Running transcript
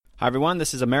Hi, everyone.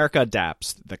 This is America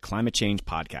Adapts, the climate change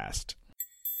podcast.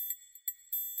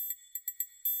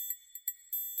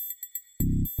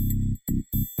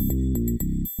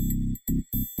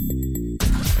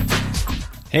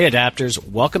 Hey, Adapters.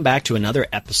 Welcome back to another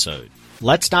episode.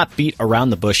 Let's not beat around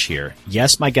the bush here.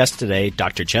 Yes, my guest today,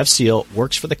 Dr. Jeff Seal,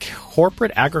 works for the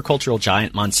corporate agricultural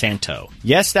giant Monsanto.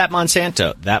 Yes, that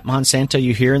Monsanto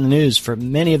you hear in the news for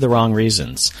many of the wrong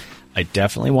reasons. I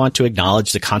definitely want to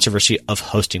acknowledge the controversy of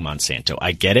hosting Monsanto.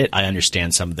 I get it. I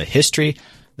understand some of the history.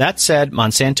 That said,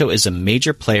 Monsanto is a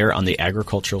major player on the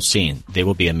agricultural scene. They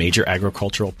will be a major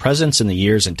agricultural presence in the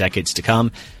years and decades to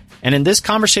come. And in this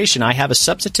conversation, I have a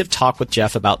substantive talk with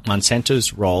Jeff about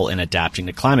Monsanto's role in adapting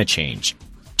to climate change.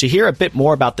 To hear a bit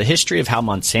more about the history of how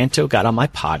Monsanto got on my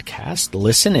podcast,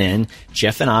 listen in.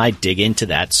 Jeff and I dig into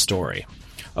that story.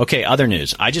 Okay, other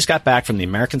news. I just got back from the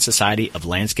American Society of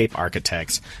Landscape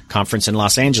Architects conference in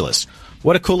Los Angeles.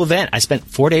 What a cool event. I spent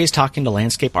 4 days talking to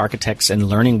landscape architects and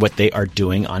learning what they are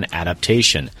doing on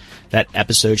adaptation. That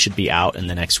episode should be out in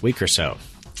the next week or so.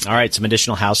 All right, some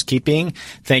additional housekeeping.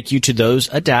 Thank you to those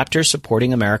adapters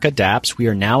supporting America Adapts. We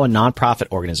are now a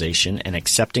nonprofit organization and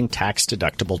accepting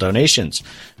tax-deductible donations.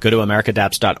 Go to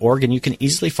americaadapts.org and you can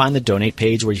easily find the donate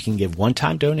page where you can give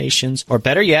one-time donations or,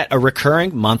 better yet, a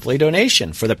recurring monthly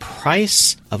donation. For the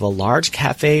price of a large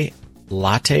cafe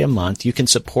latte a month, you can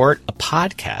support a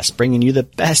podcast bringing you the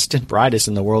best and brightest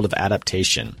in the world of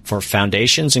adaptation. For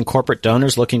foundations and corporate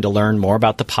donors looking to learn more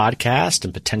about the podcast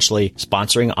and potentially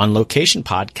sponsoring on-location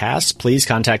podcasts, please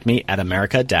contact me at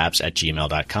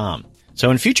americaadapts@gmail.com.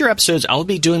 So in future episodes, I'll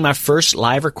be doing my first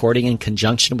live recording in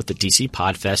conjunction with the DC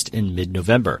Podfest in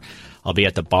mid-November. I'll be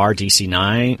at the Bar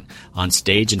DC9 on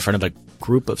stage in front of a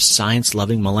group of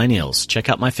science-loving millennials. Check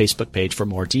out my Facebook page for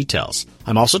more details.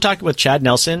 I'm also talking with Chad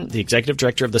Nelson, the executive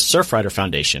director of the Surfrider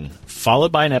Foundation,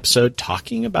 followed by an episode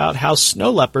talking about how snow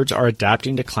leopards are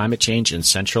adapting to climate change in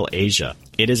Central Asia.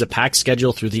 It is a packed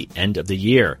schedule through the end of the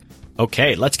year.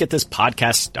 Okay, let's get this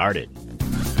podcast started.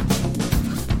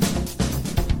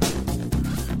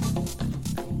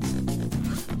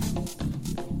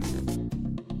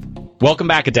 Welcome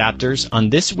back, Adapters. On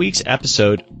this week's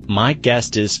episode, my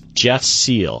guest is Jeff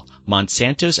Seal,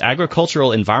 Monsanto's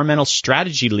Agricultural Environmental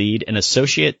Strategy Lead and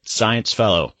Associate Science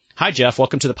Fellow. Hi, Jeff.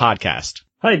 Welcome to the podcast.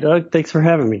 Hi, Doug. Thanks for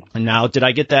having me. And now, did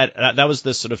I get that? That was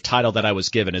the sort of title that I was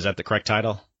given. Is that the correct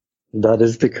title? That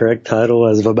is the correct title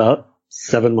as of about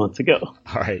 7 months ago.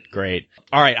 All right, great.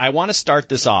 All right, I want to start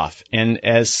this off. And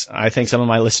as I think some of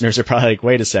my listeners are probably like,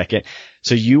 wait a second.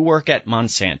 So you work at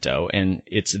Monsanto, and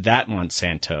it's that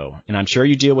Monsanto. And I'm sure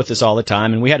you deal with this all the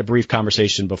time. And we had a brief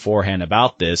conversation beforehand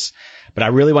about this. But I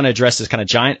really want to address this kind of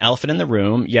giant elephant in the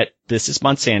room. Yet this is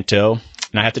Monsanto.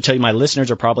 And I have to tell you, my listeners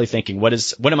are probably thinking, what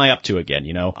am I up to again?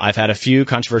 You know, I've had a few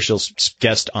controversial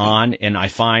guests on, and I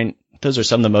find those are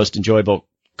some of the most enjoyable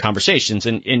conversations.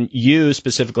 And you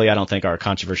specifically, I don't think are a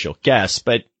controversial guest,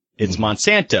 but it's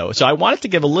Monsanto. So I wanted to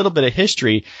give a little bit of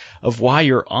history of why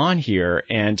you're on here.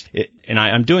 And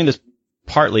I'm doing this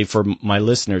partly for my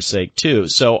listeners' sake too.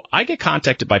 So I get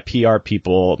contacted by PR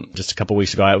people just a couple of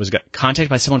weeks ago. I was contacted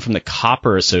by someone from the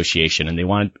Copper Association, and they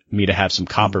wanted me to have some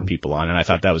copper people on, and I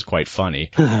thought that was quite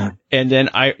funny. And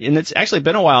it's actually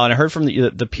been a while, and I heard from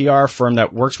the PR firm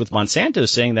that works with Monsanto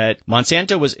saying that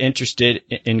Monsanto was interested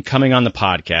in coming on the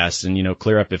podcast, and, you know,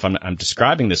 clear up if I'm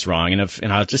describing this wrong.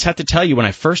 And I'll just have to tell you, when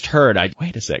I first heard,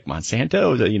 wait a sec,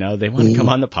 Monsanto, you know, they want to come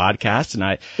on the podcast,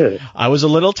 and I was a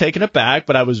little taken aback,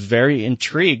 but I was very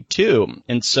intrigued too.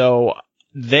 And so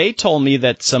they told me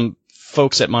that some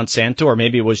folks at Monsanto, or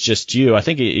maybe it was just you, I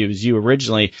think it was you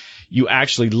originally, you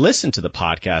actually listened to the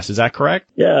podcast. Is that correct?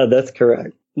 Yeah, that's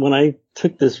correct. When I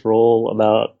took this role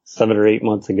about 7 or 8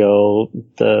 months ago,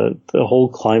 the whole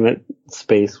climate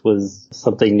space was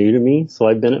something new to me. So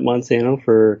I've been at Monsanto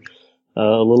for a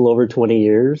little over 20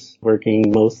 years,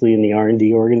 working mostly in the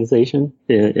R&D organization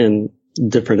in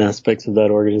different aspects of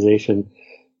that organization.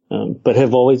 But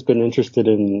have always been interested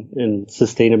in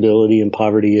sustainability and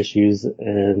poverty issues,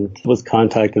 and was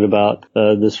contacted about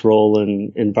this role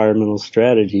in environmental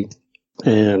strategy.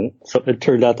 And so it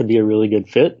turned out to be a really good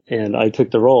fit, and I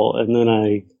took the role. And then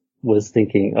I was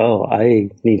thinking, I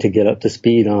need to get up to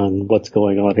speed on what's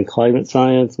going on in climate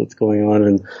science, what's going on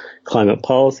in climate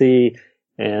policy.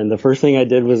 And the first thing I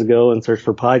did was go and search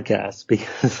for podcasts,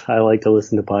 because I like to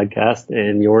listen to podcasts,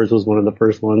 and yours was one of the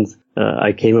first ones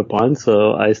I came upon.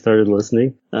 So I started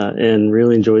listening and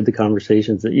really enjoyed the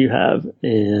conversations that you have.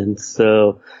 And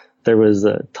so there was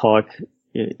a talk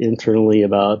internally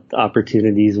about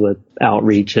opportunities with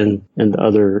outreach and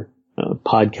other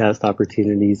podcast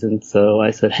opportunities. And so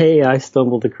I said, hey, I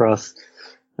stumbled across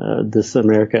this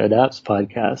America Adapts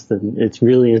podcast, and it's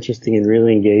really interesting and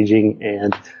really engaging.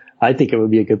 And I think it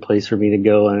would be a good place for me to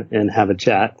go and have a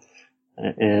chat.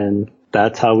 And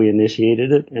that's how we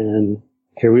initiated it. And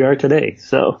here we are today.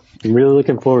 So I'm really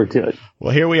looking forward to it.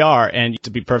 Well, here we are. And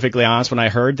to be perfectly honest, when I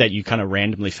heard that you kind of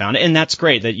randomly found it, and that's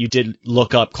great that you did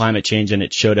look up climate change and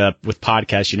it showed up with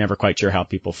podcasts, you're never quite sure how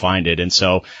people find it. And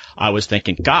so I was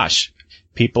thinking, gosh,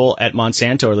 people at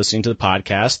Monsanto are listening to the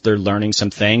podcast. They're learning some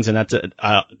things, and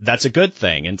that's a good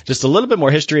thing. And just a little bit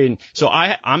more history. And so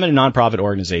I'm in a nonprofit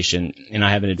organization, and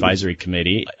I have an advisory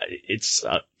committee. It's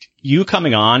you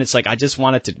coming on. It's like I just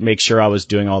wanted to make sure I was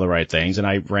doing all the right things, and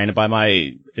I ran it by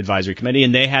my advisory committee,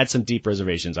 and they had some deep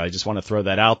reservations. I just want to throw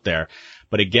that out there.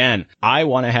 But again, I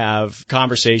want to have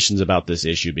conversations about this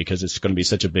issue because it's going to be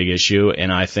such a big issue.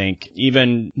 And I think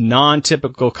even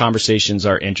non-typical conversations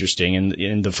are interesting.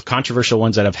 And the controversial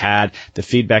ones that I've had, the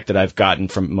feedback that I've gotten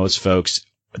from most folks,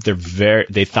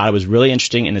 they thought it was really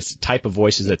interesting, and it's the type of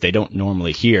voices that they don't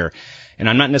normally hear. And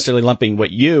I'm not necessarily lumping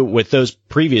with those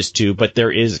previous two, but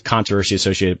there is controversy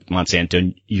associated with Monsanto,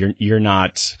 and you're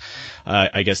not,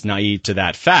 I guess, naive to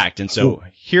that fact. And so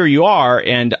here you are,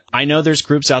 and I know there's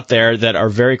groups out there that are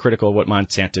very critical of what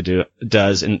Monsanto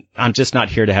does, and I'm just not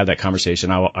here to have that conversation.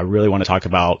 I really want to talk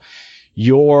about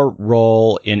your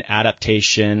role in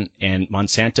adaptation, and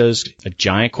Monsanto's a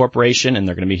giant corporation, and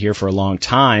they're going to be here for a long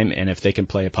time. And if they can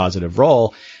play a positive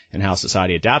role in how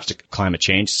society adapts to climate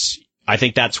change, I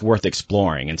think that's worth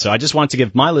exploring. And so I just want to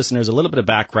give my listeners a little bit of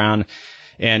background.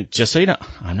 And just so you know,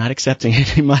 I'm not accepting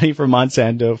any money from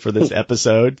Monsanto for this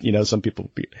episode. You know, some people,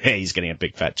 hey, he's getting a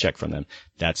big fat check from them.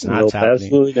 That's not happening.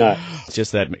 Absolutely not.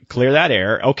 Just clear that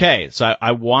air. Okay. So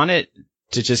I wanted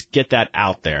to just get that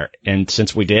out there. And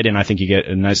since we did, and I think you get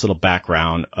a nice little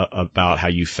background about how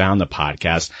you found the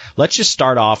podcast, let's just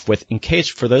start off with, in case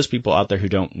for those people out there who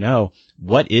don't know,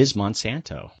 what is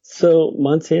Monsanto? So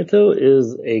Monsanto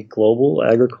is a global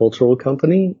agricultural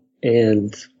company,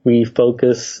 and we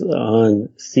focus on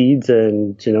seeds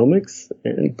and genomics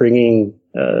and bringing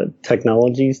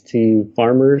technologies to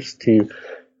farmers to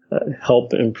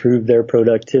help improve their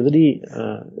productivity,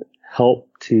 help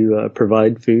to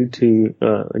provide food to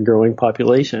a growing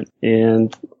population.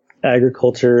 And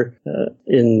agriculture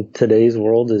in today's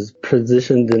world is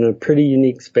positioned in a pretty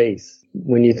unique space.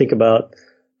 When you think about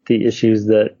the issues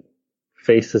that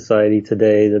face society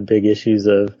today, the big issues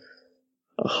of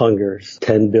hunger,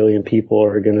 10 billion people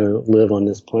are going to live on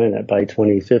this planet by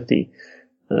 2050.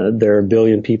 There are a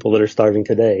billion people that are starving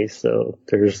today, so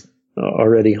there's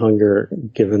already hunger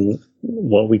given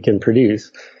what we can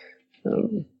produce.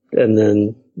 And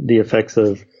then the effects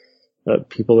of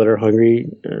people that are hungry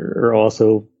are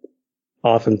also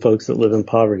often folks that live in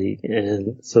poverty.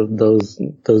 And so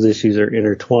those issues are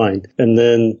intertwined. And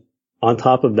then on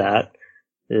top of that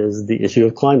is the issue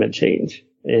of climate change.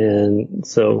 And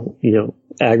so, you know,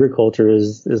 agriculture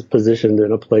is positioned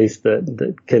in a place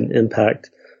that can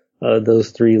impact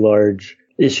those three large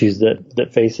issues that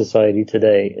face society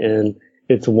today. And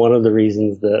it's one of the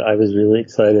reasons that I was really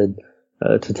excited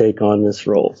to take on this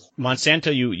role.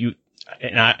 Monsanto,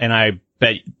 and I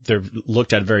bet they're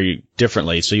looked at very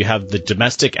differently. So you have the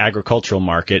domestic agricultural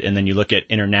market, and then you look at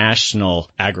international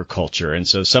agriculture. And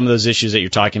so some of those issues that you're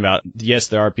talking about, yes,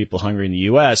 there are people hungry in the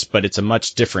U.S., but it's a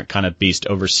much different kind of beast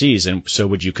overseas. And so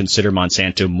would you consider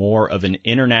Monsanto more of an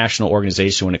international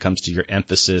organization when it comes to your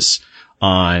emphasis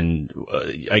on,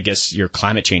 I guess, your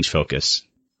climate change focus?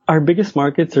 Our biggest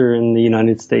markets are in the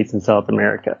United States and South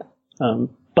America.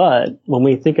 But when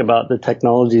we think about the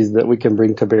technologies that we can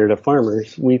bring to bear to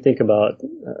farmers, we think about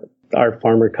our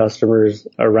farmer customers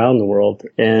around the world.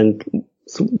 And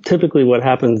so typically what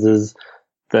happens is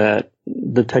that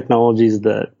the technologies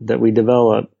that we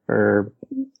develop are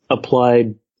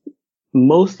applied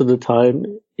most of the time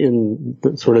in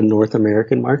the sort of North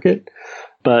American market,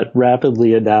 but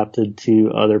rapidly adapted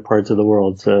to other parts of the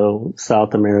world. So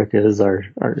South America is our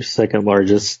second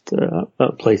largest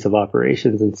place of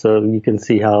operations. And so you can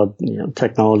see how, you know,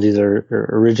 technologies are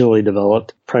originally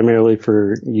developed primarily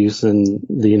for use in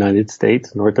the United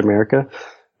States, North America,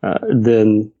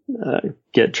 then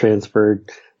get transferred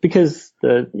because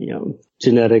the, you know,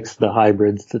 genetics, the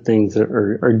hybrids, the things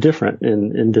are different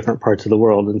in different parts of the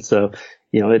world. And so,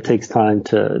 you know, it takes time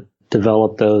to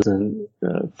develop those and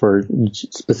for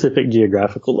specific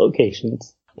geographical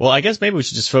locations. Well, I guess maybe we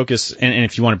should just focus, and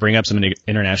if you want to bring up some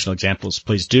international examples,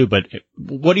 please do. But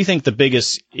what do you think the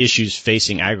biggest issues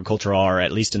facing agriculture are,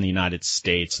 at least in the United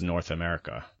States and North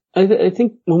America? I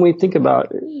think when we think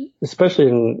about, especially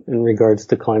in regards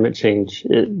to climate change,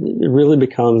 it really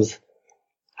becomes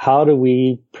how do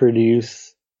we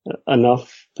produce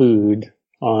enough food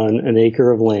on an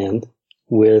acre of land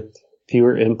with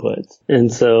fewer inputs.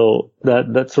 And so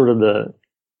that's sort of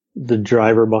the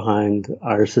driver behind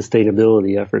our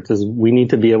sustainability efforts is we need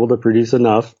to be able to produce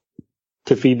enough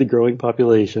to feed the growing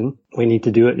population. We need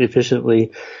to do it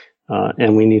efficiently,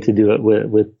 and we need to do it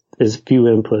with as few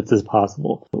inputs as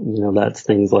possible. That's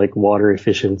things like water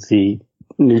efficiency,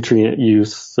 nutrient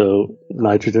use, so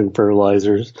nitrogen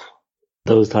fertilizers,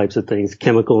 those types of things,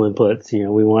 chemical inputs.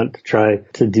 We want to try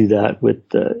to do that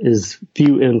with as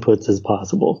few inputs as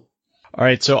possible. All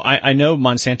right. So I know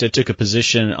Monsanto took a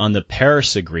position on the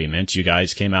Paris Agreement. You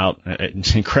guys came out,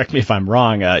 correct me if I'm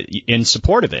wrong, in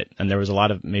support of it. And there was a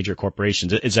lot of major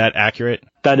corporations. Is that accurate?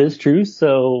 That is true.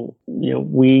 So,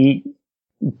 we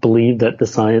believe that the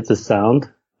science is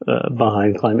sound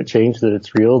behind climate change, that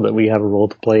it's real, that we have a role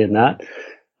to play in that.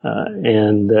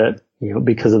 And that,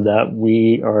 because of that,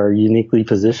 we are uniquely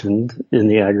positioned in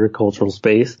the agricultural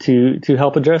space to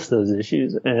help address those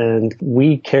issues. And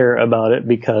we care about it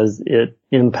because it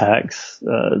impacts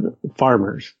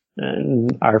farmers.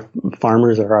 And our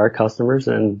farmers are our customers,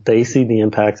 and they see the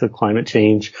impacts of climate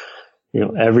change,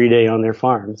 every day on their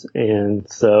farms. And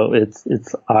so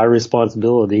it's our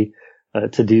responsibility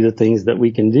to do the things that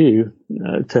we can do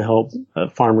to help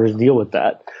farmers deal with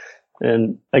that.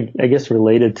 And I guess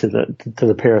related to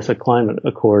the Paris Climate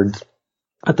Accords,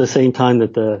 at the same time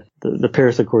that the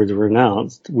Paris Accords were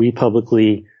announced, we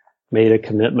publicly made a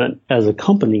commitment as a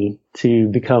company to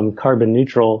become carbon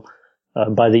neutral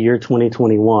by the year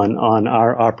 2021 on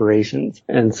our operations.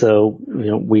 And so,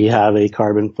 we have a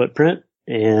carbon footprint,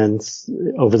 and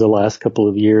over the last couple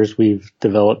of years, we've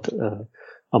developed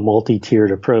a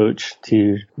multi-tiered approach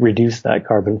to reduce that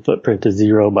carbon footprint to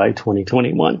zero by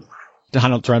 2021.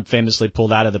 Donald Trump famously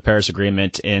pulled out of the Paris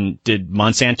Agreement, and did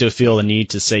Monsanto feel the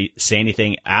need to say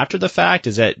anything after the fact?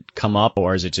 Does that come up,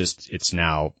 or is it just it's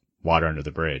now water under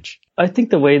the bridge? I think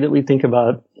the way that we think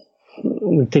about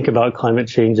climate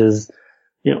change is,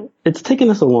 it's taken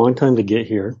us a long time to get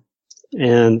here,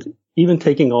 and even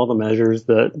taking all the measures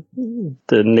that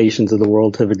the nations of the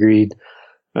world have agreed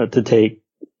to take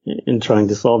in trying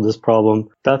to solve this problem,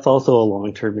 that's also a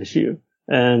long-term issue,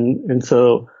 and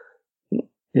so.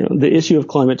 The issue of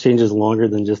climate change is longer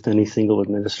than just any single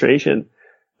administration.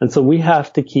 And so we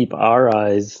have to keep our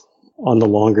eyes on the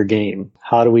longer game.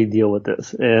 How do we deal with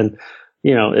this? And,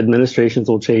 administrations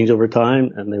will change over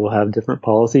time, and they will have different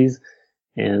policies,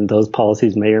 and those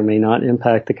policies may or may not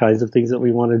impact the kinds of things that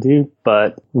we want to do.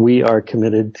 But we are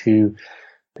committed to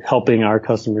helping our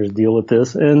customers deal with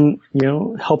this and,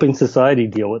 helping society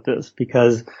deal with this,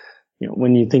 because,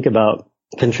 when you think about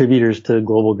contributors to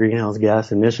global greenhouse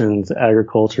gas emissions,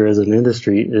 agriculture as an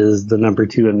industry is the number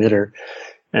 2 emitter.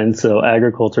 And so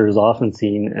agriculture is often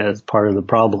seen as part of the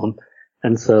problem.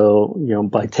 And so,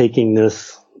 by taking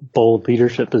this bold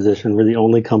leadership position, we're the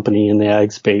only company in the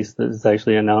ag space that has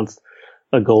actually announced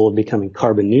a goal of becoming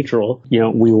carbon neutral.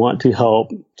 We want to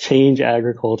help change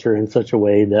agriculture in such a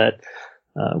way that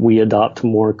we adopt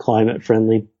more climate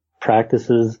friendly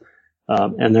practices,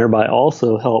 and thereby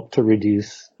also help to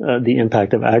reduce the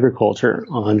impact of agriculture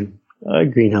on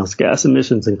greenhouse gas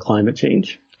emissions and climate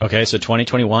change. Okay, so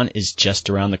 2021 is just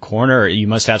around the corner. You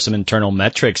must have some internal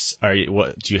metrics.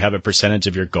 Do you have a percentage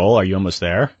of your goal? Are you almost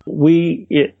there?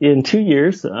 In 2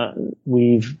 years,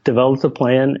 we've developed a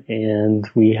plan, and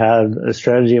we have a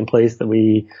strategy in place that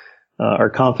we are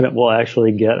confident will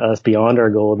actually get us beyond our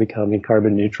goal of becoming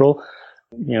carbon neutral.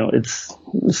 It's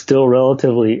still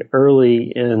relatively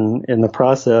early in the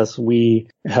process. We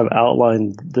have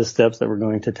outlined the steps that we're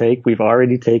going to take. We've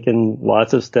already taken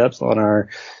lots of steps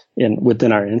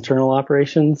within our internal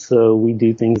operations. So we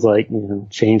do things like,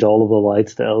 change all of the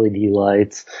lights to LED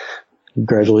lights,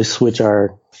 gradually switch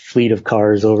our fleet of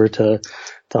cars over to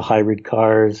hybrid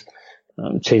cars,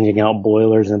 changing out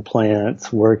boilers in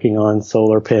plants, working on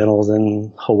solar panels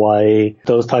in Hawaii,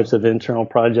 those types of internal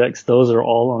projects. Those are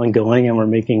all ongoing, and we're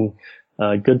making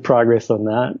good progress on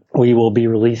that. We will be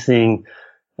releasing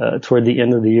toward the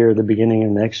end of the year, the beginning of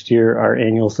next year, our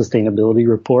annual sustainability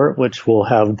report, which will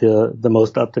have the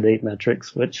most up-to-date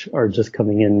metrics, which are just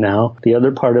coming in now. The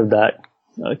other part of that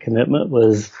commitment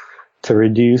was to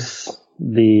reduce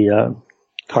the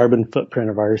carbon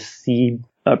footprint of our seed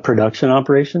production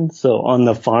operations. So on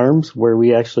the farms where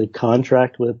we actually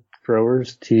contract with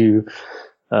growers to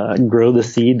grow the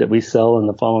seed that we sell in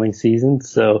the following season.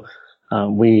 So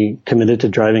we committed to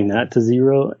driving that to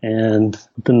zero, and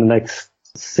within the next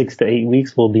 6 to 8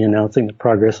 weeks, we'll be announcing the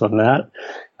progress on that.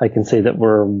 I can say that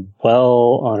we're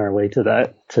well on our way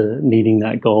to meeting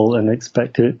that goal, and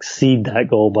expect to exceed that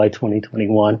goal by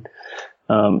 2021.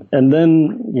 And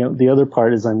then, the other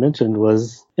part, as I mentioned,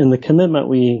 was in the commitment,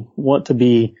 we want to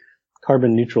be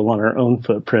carbon neutral on our own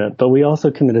footprint, but we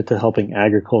also committed to helping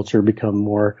agriculture become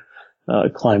more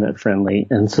climate friendly.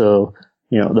 And so,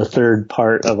 the third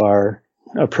part of our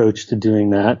approach to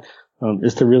doing that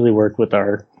is to really work with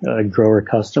our grower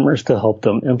customers to help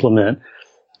them implement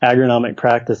agronomic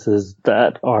practices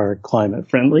that are climate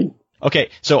friendly. Okay,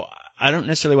 so I don't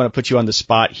necessarily want to put you on the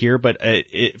spot here, but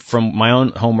from my own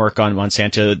homework on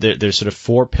Monsanto, there's sort of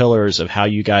 4 pillars of how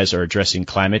you guys are addressing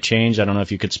climate change. I don't know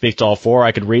if you could speak to all 4.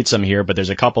 I could read some here, but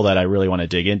there's a couple that I really want to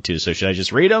dig into. So should I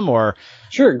just read them or?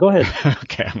 Sure, go ahead.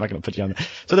 Okay, I'm not going to put you on that.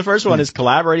 So the first one is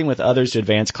collaborating with others to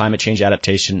advance climate change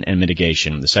adaptation and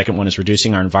mitigation. The second one is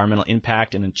reducing our environmental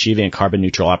impact and achieving carbon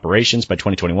neutral operations by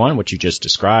 2021, which you just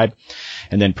described.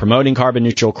 And then promoting carbon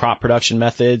neutral crop production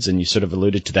methods, and you sort of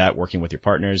alluded to that, working with your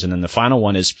partners. And then the final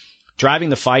one is driving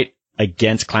the fight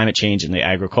against climate change in the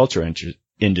agriculture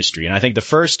industry. And I think the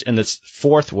first and the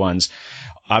fourth ones,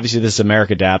 obviously this is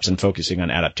America Adapts and focusing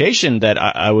on adaptation, that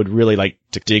I would really like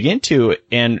to dig into.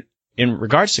 And in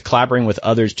regards to collaborating with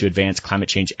others to advance climate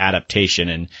change adaptation,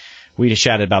 and we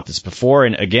chatted about this before,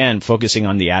 and again, focusing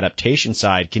on the adaptation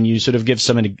side, can you sort of give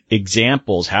some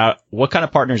examples? What kind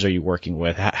of partners are you working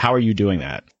with? How are you doing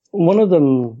that? One of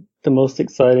them, the most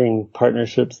exciting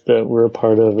partnerships that we're a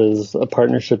part of, is a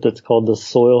partnership that's called the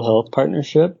Soil Health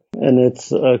Partnership. And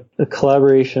it's a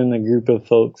collaboration, a group of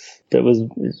folks that was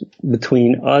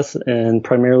between us and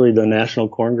primarily the National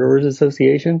Corn Growers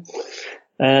Association.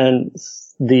 And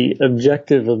the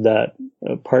objective of that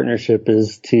partnership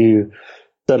is to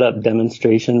set up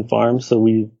demonstration farms. So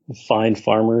we find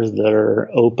farmers that are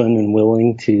open and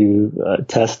willing to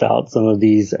test out some of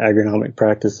these agronomic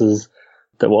practices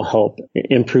that will help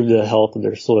improve the health of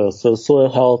their soil. So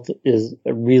soil health is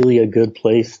really a good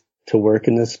place to work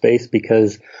in this space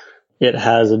because it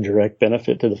has a direct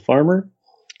benefit to the farmer.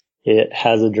 It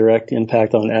has a direct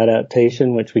impact on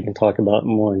adaptation, which we can talk about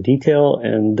more in detail.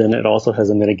 And then it also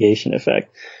has a mitigation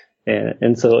effect.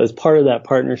 And so as part of that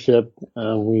partnership,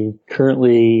 we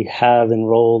currently have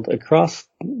enrolled across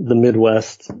the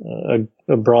Midwest,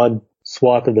 a broad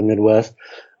swath of the Midwest,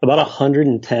 about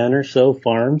 110 or so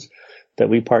farms that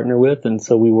we partner with. And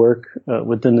so we work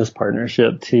within this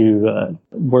partnership to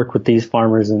work with these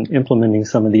farmers in implementing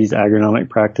some of these agronomic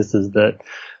practices that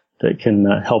can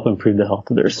help improve the health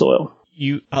of their soil.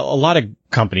 A lot of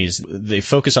companies, they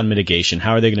focus on mitigation.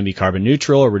 How are they going to be carbon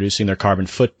neutral or reducing their carbon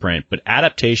footprint? But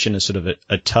adaptation is sort of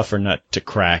a tougher nut to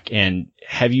crack. And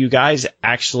have you guys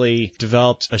actually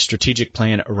developed a strategic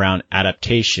plan around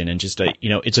adaptation? And just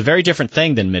it's a very different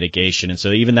thing than mitigation. And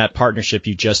so even that partnership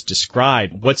you just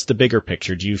described, what's the bigger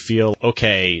picture? Do you feel,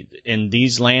 okay, in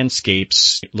these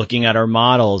landscapes, looking at our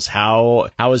models,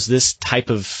 how is this type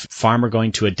of farmer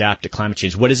going to adapt to climate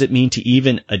change? What does it mean to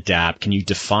even adapt? Can you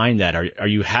define that? Are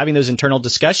you having those internal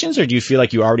discussions, or do you feel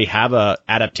like you already have a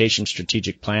adaptation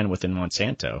strategic plan within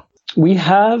Monsanto? We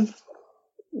have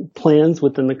plans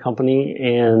within the company,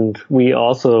 and we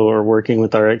also are working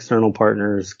with our external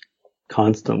partners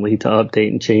constantly to update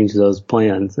and change those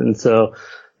plans. And so,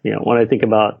 when I think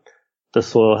about the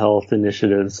soil health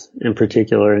initiatives in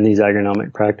particular and these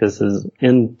agronomic practices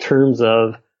in terms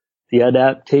of the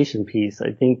adaptation piece,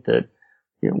 I think that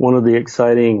one of the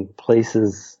exciting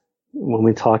places when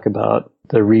we talk about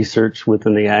the research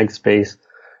within the ag space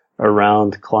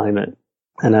around climate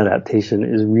and adaptation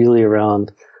is really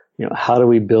around, how do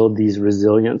we build these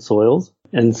resilient soils?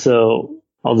 And so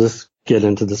I'll just get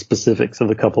into the specifics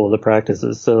of a couple of the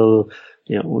practices. So,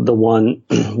 the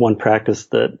one practice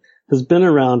that has been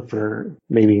around for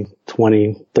maybe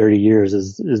 20, 30 years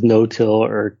is no-till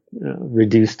or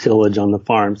reduced tillage on the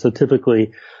farm. So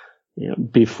typically,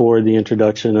 before the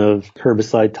introduction of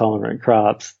herbicide-tolerant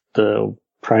crops, the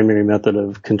primary method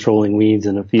of controlling weeds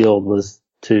in a field was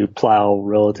to plow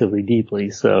relatively deeply.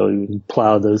 So you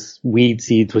plow, those weed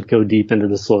seeds would go deep into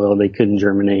the soil. They couldn't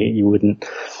germinate. You wouldn't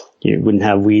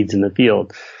have weeds in the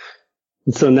field.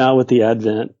 And so now with the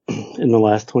advent in the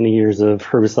last 20 years of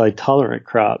herbicide tolerant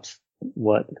crops,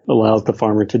 what allows the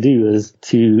farmer to do is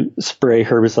to spray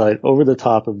herbicide over the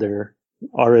top of their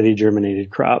already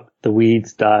germinated crop. The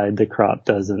weeds died, the crop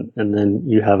doesn't, and then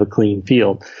you have a clean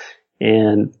field.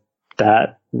 And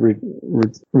that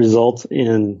results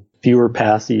in fewer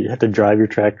passes. You have to drive your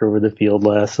tractor over the field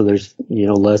less, so there's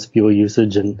less fuel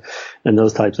usage and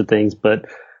those types of things. But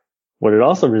what it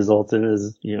also results in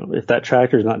is, if that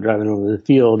tractor is not driving over the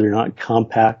field, you're not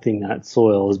compacting that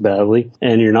soil as badly,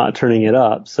 and you're not turning it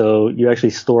up. So you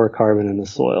actually store carbon in the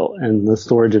soil, and the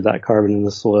storage of that carbon in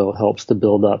the soil helps to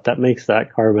build up. That makes that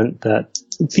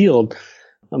field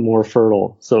more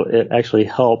fertile. So it actually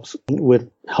helps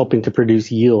with helping to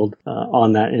produce yield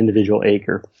on that individual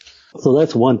acre. So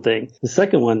that's one thing. The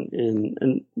second one,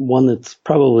 and one that's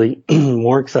probably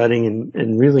more exciting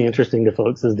and really interesting to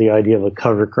folks, is the idea of a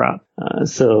cover crop.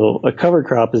 So a cover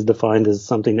crop is defined as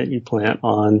something that you plant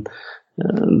on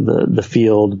the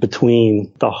field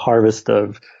between the harvest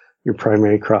of your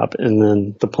primary crop and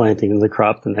then the planting of the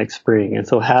crop the next spring. And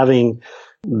so having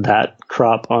that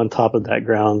crop on top of that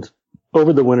ground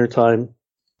over the wintertime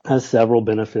has several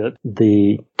benefits.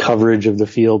 The coverage of the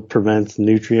field prevents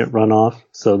nutrient runoff,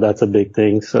 so that's a big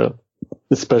thing. So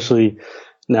especially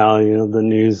now, the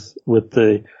news with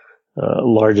the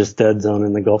largest dead zone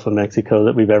in the Gulf of Mexico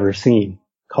that we've ever seen,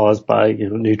 caused by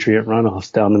nutrient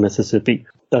runoffs down the Mississippi.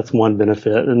 That's one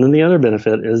benefit. And then the other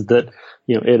benefit is that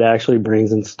it actually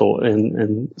brings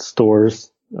and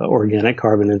stores organic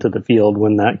carbon into the field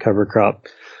when that cover crop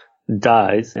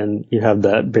dies, and you have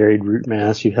that buried root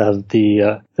mass, you have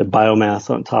the biomass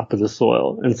on top of the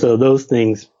soil. And so those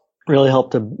things really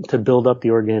help to build up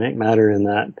the organic matter in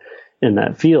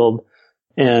that field.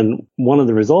 And one of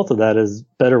the results of that is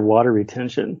better water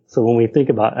retention. So when we think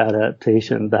about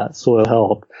adaptation, that soil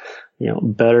health,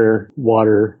 better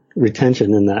water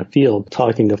retention in that field.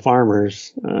 Talking to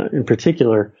farmers, in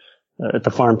particular, at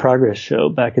the Farm Progress Show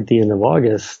back at the end of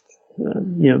August,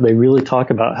 they really talk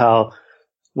about how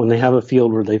when they have a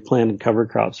field where they've planted cover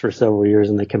crops for several years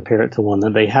and they compare it to one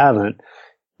that they haven't,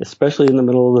 especially in the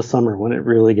middle of the summer when it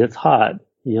really gets hot,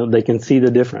 they can see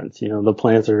the difference. The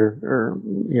plants are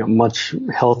much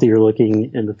healthier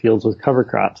looking in the fields with cover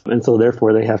crops. And so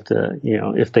therefore they have to,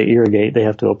 if they irrigate, they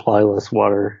have to apply less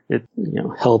water. It's,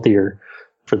 healthier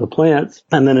for the plants.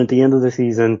 And then at the end of the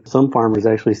season, some farmers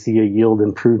actually see a yield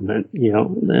improvement.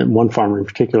 And one farmer in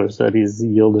particular said his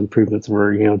yield improvements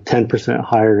were, 10%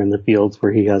 higher in the fields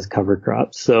where he has cover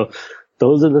crops. So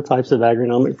those are the types of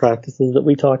agronomic practices that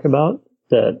we talk about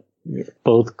that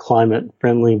both climate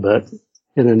friendly, but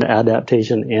in an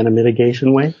adaptation and a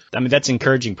mitigation way. I mean, that's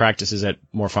encouraging practices that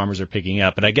more farmers are picking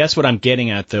up. But I guess what I'm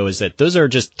getting at, though, is that those are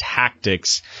just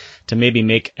tactics to maybe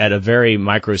make at a very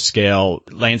micro scale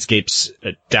landscapes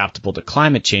adaptable to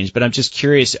climate change. But I'm just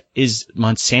curious, is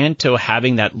Monsanto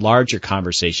having that larger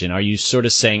conversation? Are you sort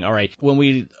of saying, all right,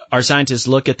 when our scientists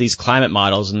look at these climate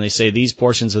models and they say these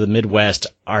portions of the Midwest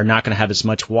are not going to have as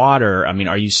much water, I mean,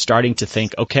 are you starting to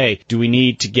think, okay, do we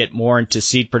need to get more into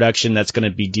seed production that's going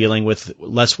to be dealing with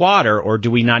less water, or do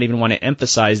we not even want to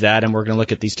emphasize that and we're going to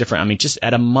look at these different, I mean, just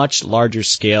at a much larger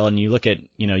scale? And you look at,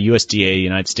 USDA,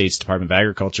 United States Department of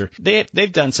Agriculture,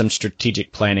 they've done some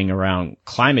strategic planning around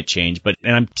climate change,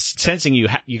 and I'm sensing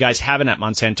you guys haven't at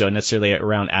Monsanto necessarily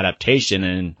around adaptation,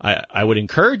 and I would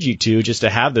encourage you to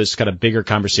have those kind of bigger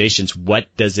conversations.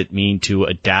 What does it mean to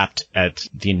adapt at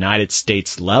the United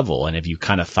States level? And have you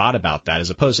kind of thought about that, as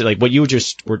opposed to like what you were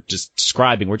just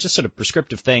describing were just sort of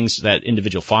prescriptive things that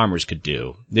individual farmers could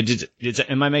do?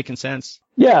 Am I making sense?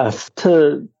 Yeah,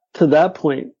 to that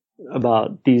point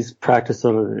about these practices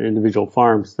on individual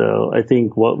farms, though, I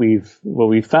think what we've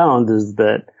found is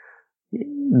that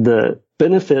the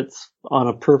benefits on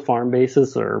a per farm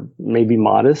basis are maybe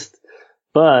modest,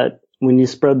 but when you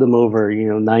spread them over,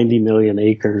 90 million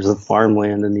acres of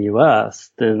farmland in the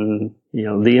U.S., then,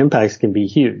 the impacts can be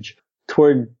huge.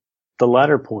 Toward the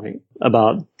latter point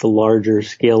about the larger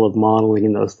scale of modeling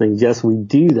and those things, yes, we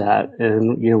do that.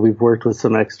 And, we've worked with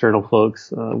some external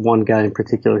folks. One guy in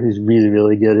particular who's really,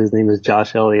 really good, his name is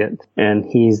Josh Elliott, and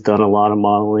he's done a lot of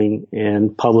modeling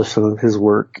and published some of his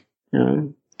work,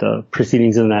 the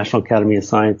Proceedings of the National Academy of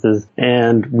Sciences,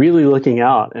 and really looking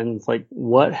out. And it's like,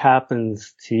 what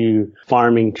happens to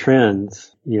farming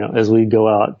trends, as we go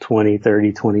out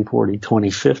 2030, 2040,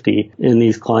 2050 in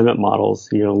these climate models,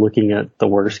 looking at the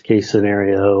worst case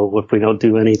scenario. If we don't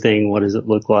do anything, what does it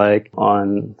look like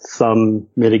on some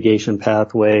mitigation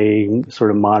pathway,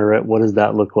 sort of moderate? What does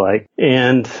that look like?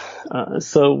 And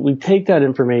so we take that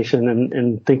information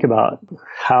and think about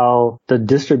how the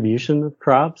distribution of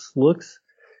crops looks.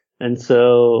 And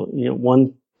so,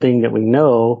 one thing that we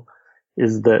know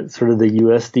is that sort of the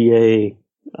USDA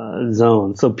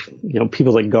zone. So,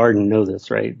 people like Garden know this,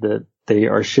 right? That they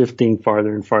are shifting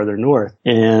farther and farther north.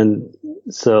 And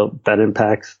so that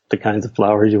impacts the kinds of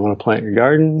flowers you want to plant in your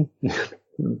garden.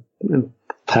 It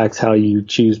impacts how you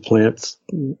choose plants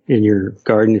in your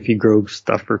garden if you grow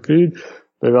stuff for food,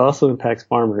 but it also impacts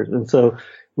farmers. And so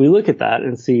we look at that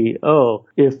and see,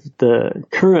 if the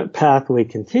current pathway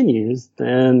continues,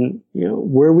 then,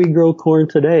 where we grow corn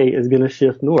today is going to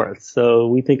shift north. So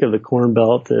we think of the Corn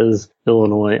Belt as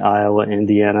Illinois, Iowa,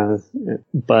 Indiana.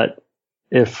 But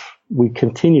if we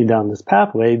continue down this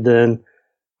pathway, then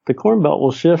the Corn Belt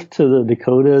will shift to the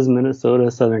Dakotas,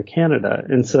 Minnesota, southern Canada.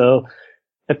 And so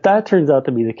if that turns out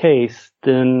to be the case,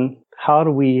 then how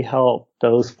do we help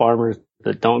those farmers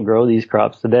that don't grow these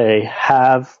crops today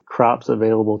have crops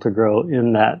available to grow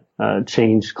in that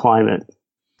changed climate.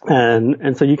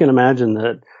 And so you can imagine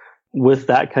that with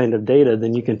that kind of data,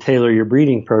 then you can tailor your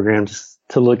breeding programs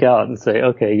to look out and say,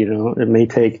 okay, it may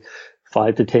take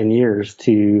 5 to 10 years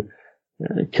to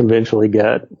conventionally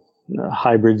get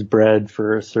hybrids bred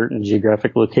for a certain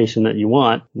geographic location that you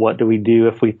want. What do we do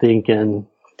if we think in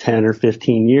 10 or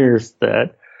 15 years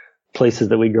that places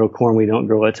that we grow corn, we don't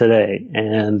grow it today?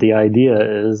 And the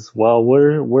idea is, well,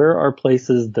 where are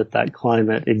places that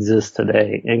climate exists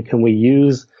today? And can we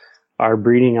use our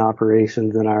breeding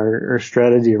operations and our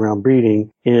strategy around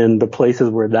breeding in the places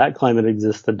where that climate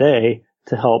exists today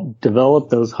to help develop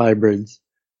those hybrids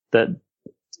that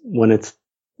when it's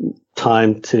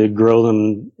time to grow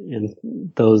them in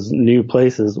those new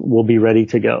places will be ready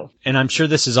to go. And I'm sure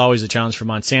this is always a challenge for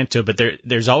Monsanto, but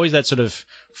there's always that sort of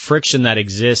friction that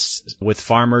exists with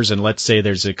farmers. And let's say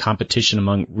there's a competition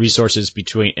among resources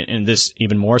between, and this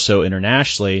even more so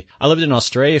internationally. I lived in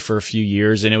Australia for a few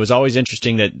years, and it was always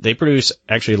interesting that they produce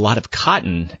actually a lot of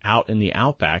cotton out in the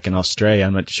outback in Australia.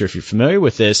 I'm not sure if you're familiar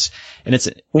with this. And it's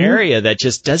an area that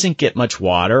just doesn't get much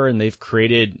water, and they've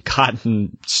created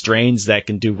cotton strains that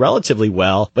can do relatively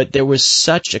well. But there was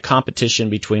such a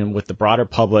competition with the broader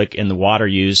public and the water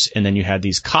use, and then you had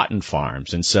these cotton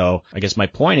farms. And so I guess my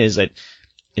point is that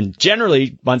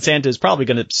generally, Monsanto is probably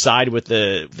going to side with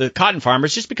the cotton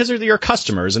farmers just because they're your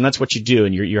customers, and that's what you do,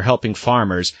 and you're helping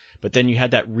farmers. But then you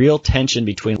had that real tension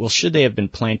between, well, should they have been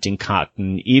planting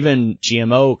cotton, even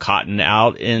GMO cotton,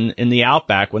 out in the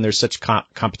outback when there's such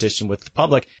competition with the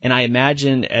public? And I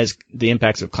imagine as the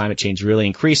impacts of climate change really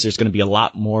increase, there's going to be a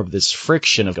lot more of this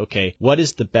friction of, okay, what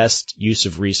is the best use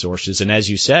of resources? And as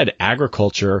you said,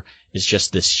 agriculture is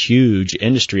just this huge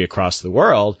industry across the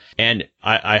world. And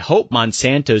I hope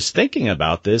Monsanto's thinking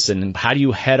about this, and how do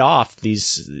you head off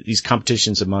these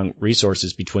competitions among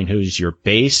resources between who's your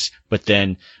base, but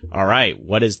then, all right,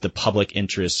 what is the public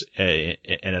interest at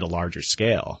a larger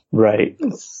scale? Right.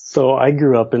 So I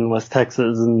grew up in West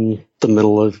Texas in the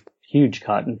middle of huge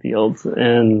cotton fields,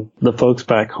 and the folks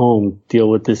back home deal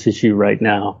with this issue right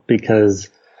now because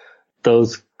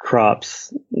those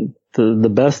crops,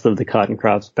 the best of the cotton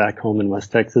crops back home in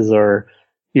West Texas are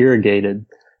irrigated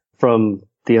from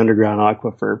the underground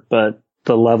aquifer, but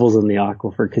the levels in the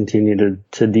aquifer continue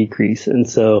to decrease. And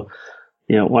so,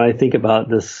 when I think about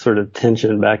this sort of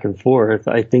tension back and forth,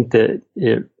 I think that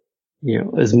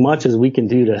as much as we can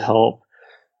do to help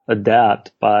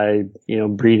adapt by,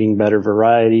 breeding better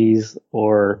varieties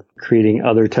or creating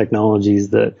other technologies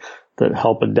that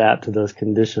help adapt to those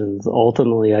conditions.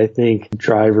 Ultimately, I think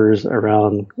drivers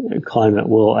around climate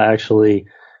will actually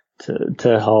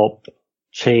to help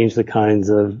change the kinds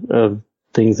of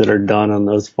things that are done on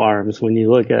those farms. When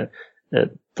you look at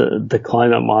the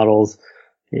climate models,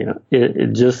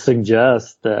 it just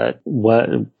suggests that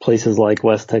what places like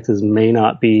West Texas may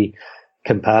not be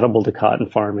compatible to cotton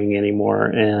farming anymore.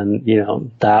 And,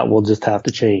 that will just have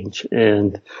to change.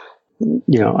 And,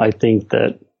 I think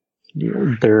that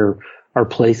there are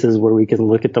places where we can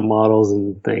look at the models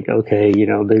and think, okay,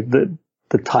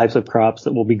 the types of crops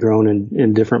that will be grown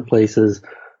in different places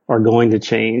are going to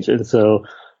change. And so,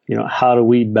 how do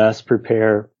we best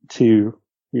prepare to,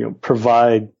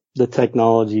 provide the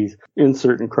technologies in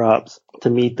certain crops to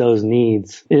meet those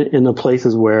needs in the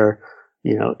places where,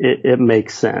 it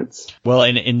makes sense. Well,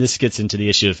 and this gets into the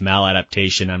issue of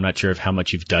maladaptation. I'm not sure of how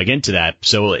much you've dug into that.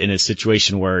 So in a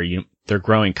situation where they're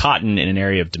growing cotton in an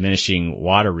area of diminishing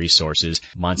water resources,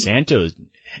 Monsanto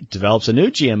develops a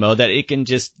new GMO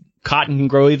that cotton can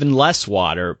grow even less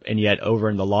water, and yet over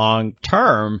in the long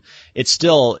term, it's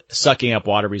still sucking up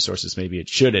water resources maybe it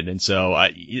shouldn't. And so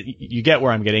you get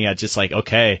where I'm getting at, just like,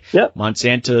 okay, yep.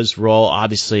 Monsanto's role,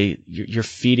 obviously you're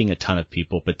feeding a ton of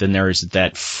people, but then there is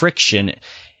that friction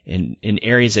in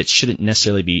areas that shouldn't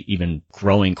necessarily be even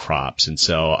growing crops. And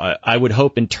so I would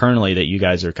hope internally that you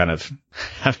guys are kind of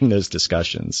having those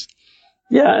discussions.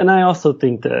 Yeah, and I also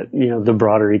think that, the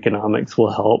broader economics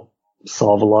will help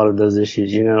solve a lot of those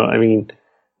issues.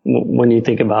 When you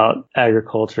think about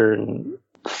agriculture and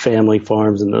family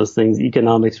farms and those things,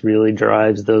 economics really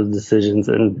drives those decisions,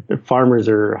 and farmers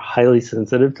are highly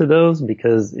sensitive to those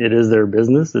because it is their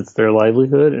business, it's their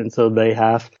livelihood, and so they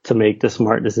have to make the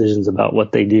smart decisions about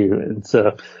what they do. And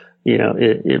so,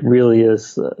 it really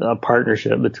is a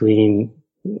partnership between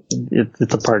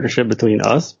it's a partnership between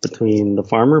us, between the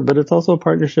farmer, but it's also a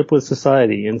partnership with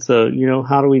society. And so,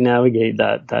 how do we navigate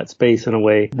that space in a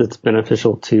way that's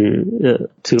beneficial to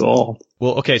all?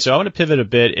 Well, okay, so I want to pivot a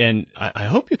bit, and I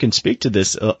hope you can speak to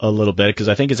this a little bit, because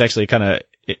I think it's actually kind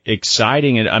of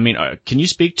exciting. And I mean, can you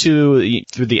speak to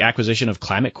through the acquisition of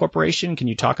Climate Corporation? Can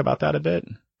you talk about that a bit?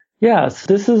 Yes,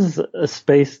 this is a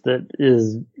space that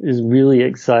is really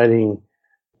exciting,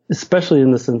 especially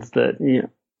in the sense that, you know,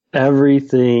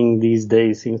 everything these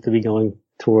days seems to be going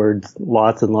towards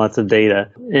lots and lots of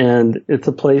data. And it's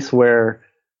a place where,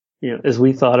 you know, as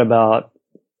we thought about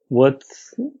what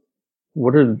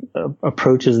are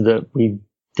approaches that we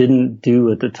didn't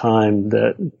do at the time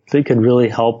that they could really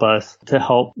help us to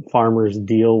help farmers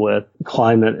deal with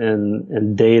climate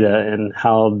and data and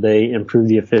how they improve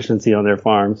the efficiency on their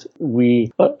farms.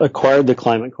 We acquired the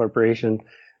Climate Corporation,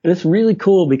 and it's really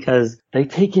cool because they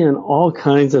take in all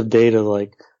kinds of data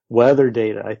like weather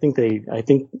data. I think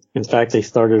in fact they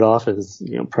started off as,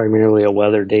 you know, primarily a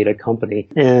weather data company.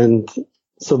 And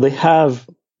so they have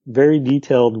very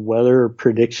detailed weather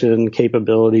prediction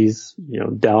capabilities, you know,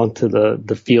 down to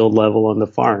the field level on the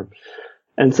farm.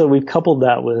 And so we've coupled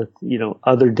that with, you know,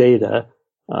 other data,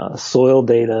 soil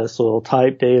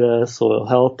type data, soil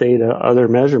health data, other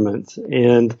measurements.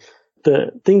 And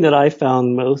the thing that I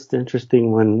found most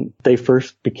interesting when they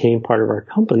first became part of our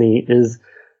company is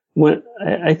when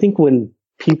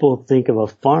people think of a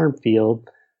farm field,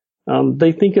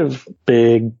 they think of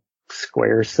big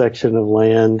square section of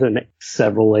land and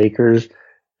several acres,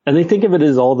 and they think of it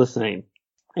as all the same.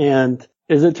 And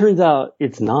as it turns out,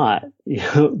 it's not. You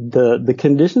know, the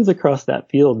conditions across that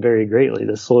field vary greatly.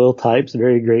 The soil types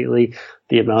vary greatly.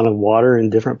 The amount of water in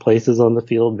different places on the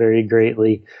field vary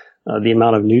greatly. The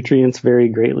amount of nutrients vary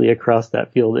greatly across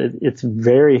that field. It's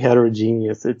very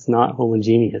heterogeneous. It's not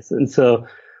homogeneous. And so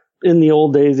in the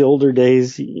older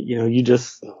days, you know, you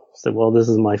just said, well, this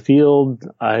is my field.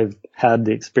 I've had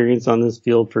the experience on this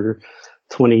field for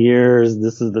 20 years.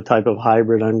 This is the type of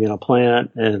hybrid I'm going to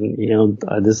plant. And, you know,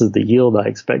 this is the yield I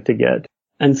expect to get.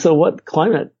 And so what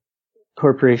Climate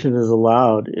Corporation has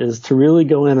allowed is to really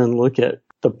go in and look at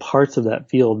the parts of that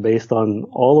field based on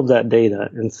all of that data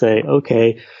and say,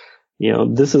 okay, you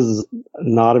know, this is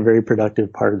not a very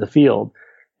productive part of the field.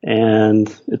 And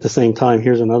at the same time,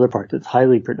 here's another part that's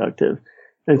highly productive.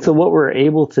 And so what we're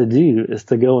able to do is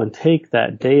to go and take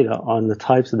that data on the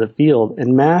types of the field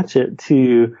and match it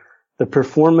to the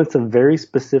performance of very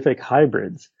specific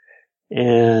hybrids.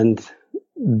 And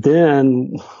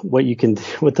then what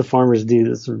the farmers do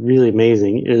that's really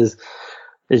amazing is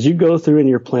as you go through and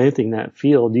you're planting that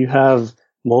field, you have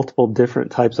multiple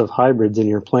different types of hybrids in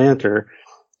your planter.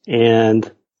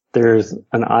 And there's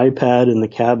an iPad in the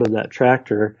cab of that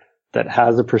tractor that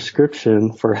has a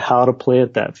prescription for how to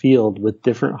plant that field with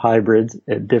different hybrids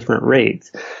at different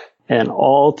rates, and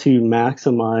all to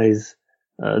maximize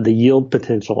the yield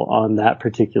potential on that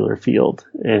particular field.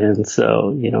 And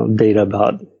so, you know, data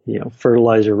about, you know,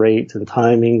 fertilizer rates and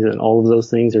timings and all of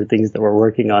those things are things that we're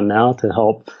working on now to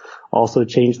help also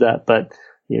change that. But,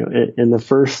 you know, in the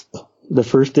first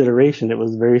iteration, it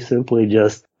was very simply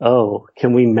just,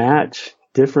 can we match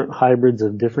different hybrids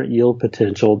of different yield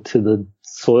potential to the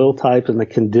soil type and the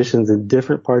conditions in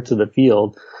different parts of the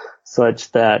field,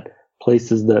 such that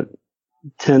places that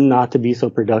tend not to be so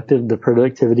productive, the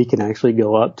productivity can actually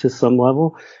go up to some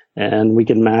level, and we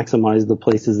can maximize the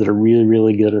places that are really,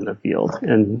 really good in the field.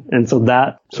 And so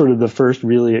that sort of the first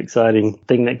really exciting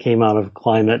thing that came out of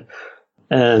Climate.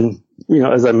 And, you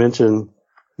know, as I mentioned,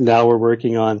 now we're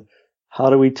working on how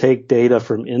do we take data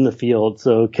from in the field?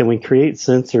 So can we create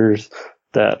sensors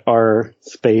that are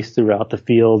spaced throughout the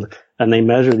field, and they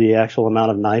measure the actual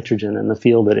amount of nitrogen in the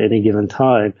field at any given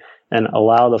time, and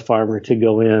allow the farmer to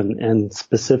go in and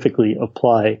specifically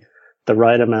apply the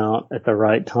right amount at the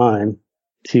right time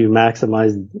to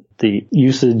maximize the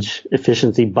usage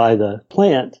efficiency by the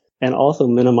plant and also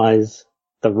minimize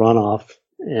the runoff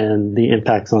and the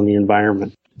impacts on the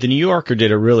environment. The New Yorker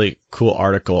did a really cool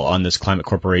article on this Climate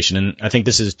Corporation, and I think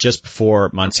this is just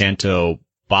before Monsanto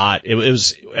bought.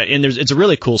 It's a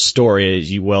really cool story,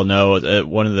 as you well know.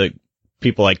 One of the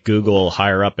people like Google,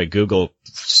 higher up at Google,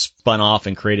 spun off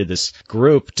and created this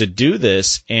group to do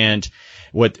this. And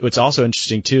what's also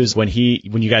interesting too is when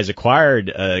you guys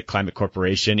acquired Climate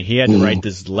Corporation, he had to write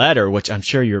this letter, which I'm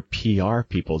sure your PR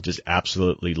people just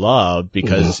absolutely loved,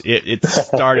 because it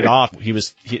started off,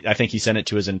 I think he sent it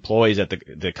to his employees at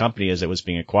the company as it was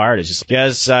being acquired. It's just,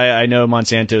 yes, I know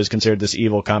Monsanto is considered this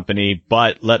evil company,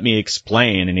 but let me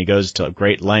explain. And he goes to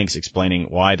great lengths explaining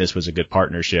why this was a good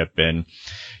partnership. And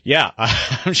yeah,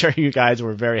 I'm sure you guys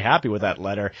were very happy with that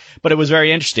letter, but it was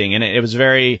very interesting, and it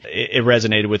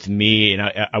resonated with me, and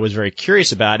I was very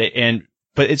curious about it. And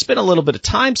but it's been a little bit of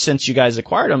time since you guys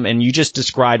acquired them, and you just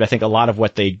described, I think, a lot of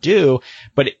what they do.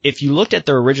 But if you looked at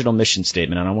their original mission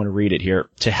statement, and I want to read it here,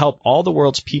 to help all the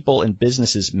world's people and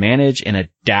businesses manage and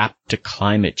adapt to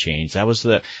climate change. That was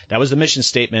the mission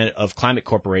statement of Climate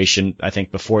Corporation, I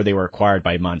think, before they were acquired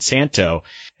by Monsanto.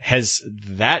 Has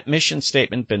that mission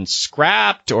statement been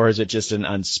scrapped, or is it just an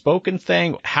unspoken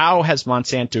thing? How has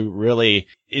Monsanto really,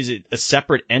 is it a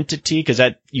separate entity? Because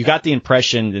that, you got the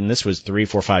impression, and this was 3,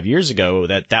 4, 5 years ago,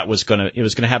 that it was going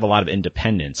to have a lot of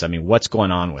independence. I mean, what's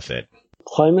going on with it?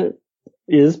 Climate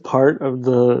is part of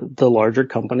the larger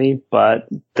company, but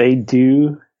they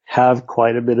do have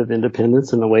quite a bit of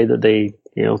independence in the way that they,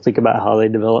 think about how they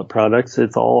develop products.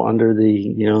 It's all under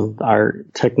the, our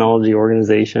technology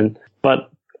organization, but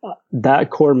that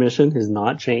core mission has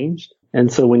not changed.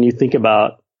 And so when you think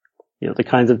about, the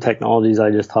kinds of technologies I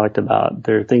just talked about,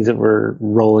 there are things that we're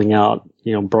rolling out,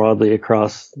 broadly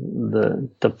across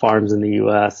the farms in the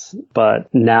U.S.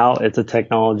 But now it's a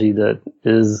technology that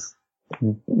is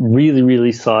really,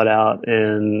 really sought out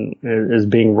and is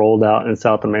being rolled out in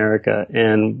South America.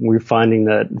 And we're finding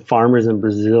that farmers in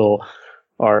Brazil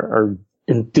are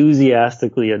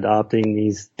enthusiastically adopting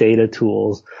these data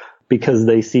tools because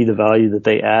they see the value that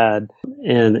they add.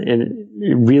 And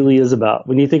it really is about,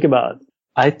 when you think about,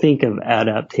 I think of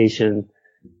adaptation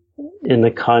in the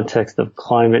context of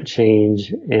climate change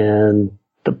and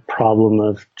the problem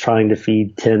of trying to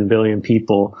feed 10 billion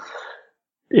people.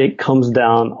 It comes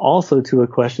down also to a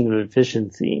question of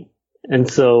efficiency. And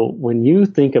so when you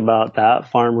think about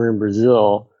that farmer in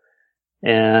Brazil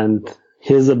and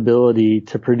his ability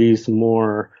to produce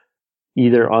more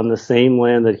either on the same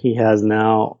land that he has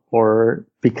now, or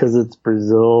because it's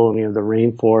Brazil, the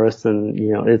rainforest, and,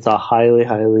 it's a highly,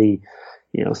 highly,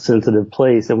 sensitive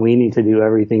place, and we need to do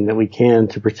everything that we can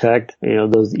to protect,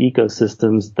 those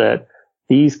ecosystems, that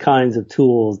these kinds of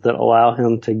tools that allow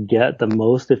him to get the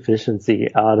most efficiency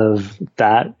out of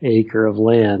that acre of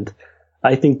land.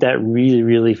 I think that really,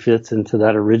 really fits into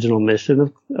that original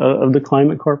mission of the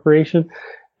Climate Corporation.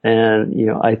 And,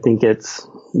 I think it's,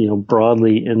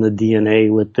 broadly in the DNA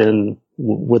within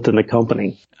the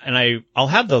company. And I'll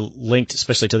have the link,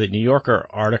 especially to the New Yorker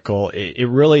article. It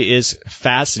really is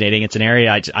fascinating. It's an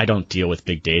area I don't deal with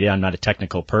big data. I'm not a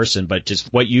technical person, but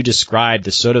just what you described,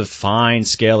 the sort of fine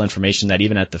scale information that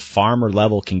even at the farmer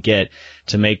level can get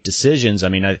to make decisions. I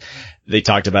mean, they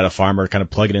talked about a farmer kind of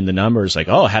plugging in the numbers like,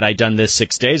 oh, had I done this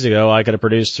 6 days ago, I could have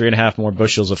produced 3.5 more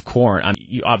bushels of corn. I mean,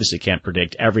 you obviously can't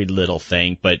predict every little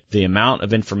thing, but the amount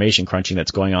of information crunching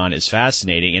that's going on is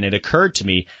fascinating. And it occurred to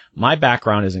me, my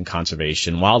background is in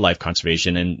conservation, wildlife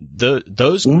conservation, and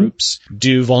those groups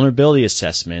do vulnerability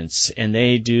assessments and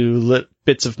they do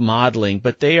bits of modeling,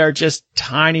 but they are just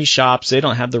tiny shops. They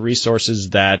don't have the resources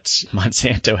that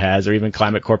Monsanto has or even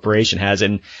Climate Corporation has.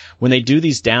 And when they do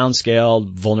these downscale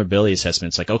vulnerability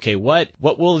assessments, like, okay, what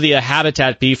will the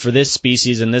habitat be for this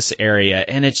species in this area?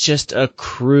 And it's just a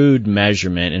crude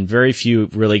measurement, and very few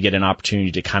really get an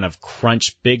opportunity to kind of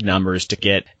crunch big numbers to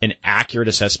get an accurate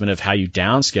assessment of how you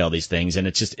downscale these things. And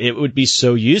it would be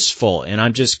so useful. And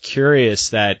I'm just curious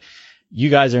that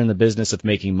you guys are in the business of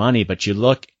making money, but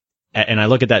I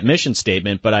look at that mission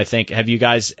statement, but I think, have you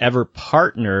guys ever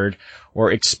partnered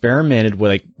or experimented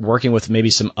with like working with maybe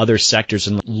some other sectors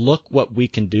and look what we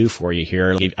can do for you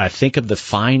here? I think of the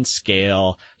fine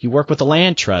scale. You work with the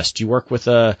land trust. You work with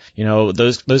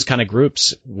those kind of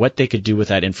groups, what they could do with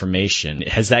that information.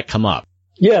 Has that come up?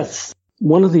 Yes.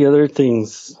 One of the other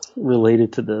things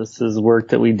related to this is work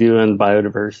that we do in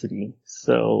biodiversity.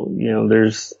 So,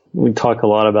 we talk a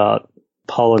lot about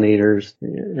pollinators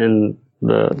and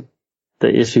the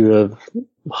issue of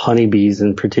honeybees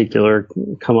in particular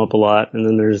come up a lot. And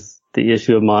then there's the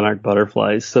issue of monarch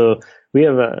butterflies. So we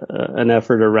have an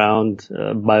effort around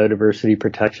biodiversity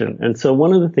protection. And so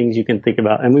one of the things you can think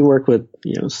about, and we work with,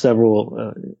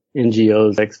 several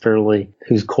NGOs externally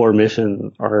whose core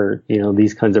mission are,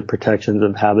 these kinds of protections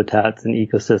of habitats and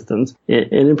ecosystems.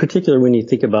 And in particular, when you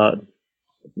think about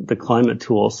the climate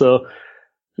tool, so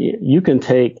you can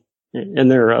take,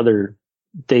 and there are other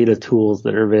data tools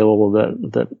that are available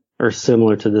that are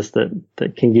similar to this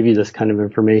that can give you this kind of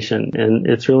information. And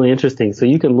it's really interesting. So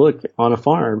you can look on a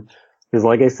farm, because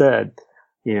like I said,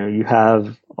 you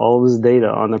have all this data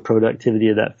on the productivity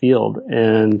of that field.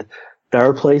 And there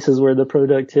are places where the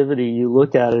productivity, you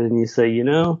look at it and you say,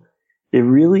 it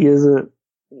really isn't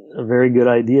a very good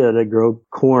idea to grow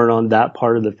corn on that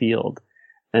part of the field.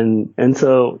 And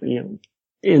so,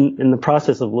 in the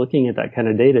process of looking at that kind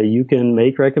of data, you can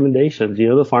make recommendations.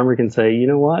 The farmer can say, you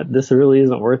know what, this really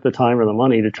isn't worth the time or the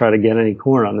money to try to get any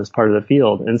corn on this part of the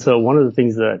field. And so one of the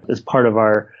things that is part of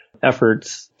our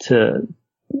efforts to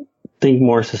think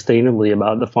more sustainably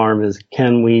about the farm is,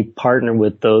 can we partner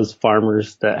with those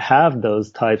farmers that have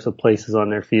those types of places on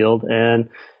their field, and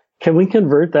can we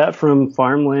convert that from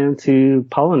farmland to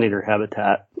pollinator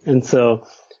habitat? And so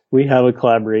we have a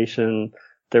collaboration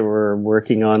that we're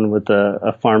working on with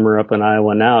a farmer up in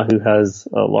Iowa now who has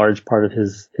a large part of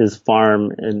his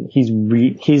farm, and he's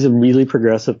a really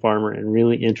progressive farmer and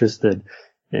really interested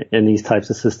in these types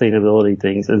of sustainability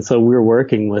things. And so we're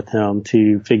working with him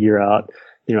to figure out,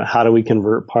 how do we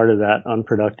convert part of that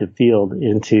unproductive field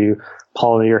into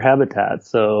pollinator habitat?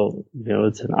 So,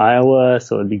 it's in Iowa,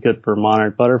 so it'd be good for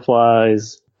monarch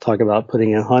butterflies, talk about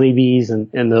putting in honeybees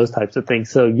and those types of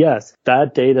things. So yes,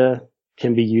 that data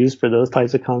can be used for those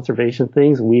types of conservation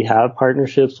things. We have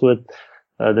partnerships with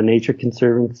the Nature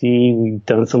Conservancy. We've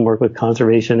done some work with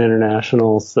Conservation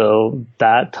International. So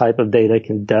that type of data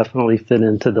can definitely fit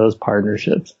into those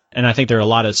partnerships. And I think there are a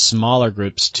lot of smaller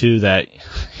groups too that,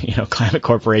 Climate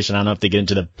Corporation, I don't know if they get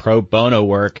into the pro bono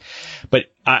work, but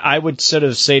I would sort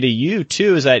of say to you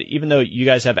too, is that even though you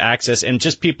guys have access and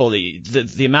just people,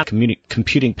 the amount of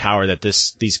computing power that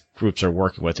these groups are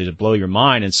working with, it'll blow your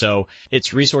mind. And so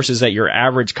it's resources that your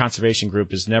average conservation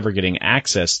group is never getting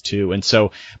access to. And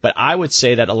so, but I would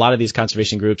say that a lot of these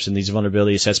conservation groups and these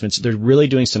vulnerability assessments, they're really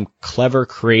doing some clever,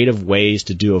 creative ways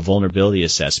to do a vulnerability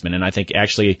assessment. And I think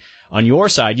actually on your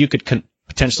side, you could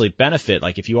potentially benefit.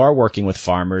 Like if you are working with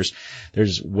farmers,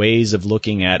 there's ways of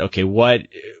looking at, okay,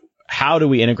 how do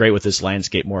we integrate with this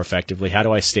landscape more effectively? How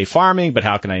do I stay farming, but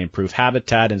how can I improve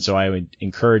habitat? And so I would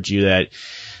encourage you that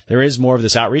there is more of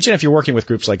this outreach. And if you're working with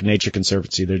groups like Nature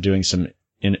Conservancy, they're doing some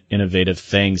innovative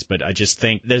things. But I just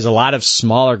think there's a lot of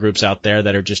smaller groups out there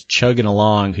that are just chugging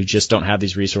along who just don't have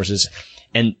these resources.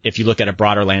 And if you look at a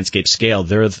broader landscape scale,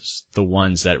 they're the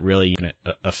ones that really can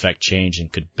affect change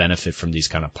and could benefit from these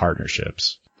kind of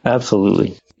partnerships.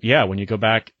 Absolutely. Yeah, when you go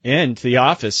back into the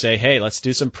office, say, hey, let's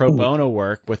do some pro bono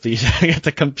work with these, get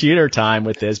the computer time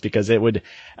with this, because it would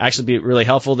actually be really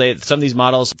helpful. Some of these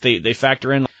models, they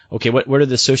factor in, okay, what are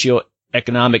the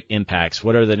socioeconomic impacts?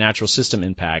 What are the natural system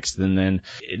impacts? And then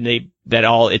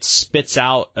it spits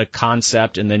out a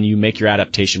concept, and then you make your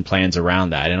adaptation plans around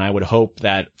that. And I would hope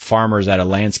that farmers at a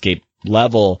landscape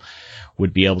level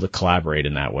would be able to collaborate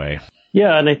in that way.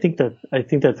 Yeah, and I think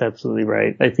that's absolutely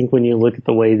right. I think when you look at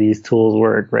the way these tools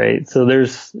work, right? So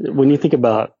when you think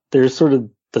about, there's sort of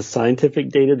the scientific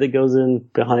data that goes in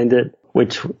behind it,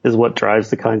 which is what drives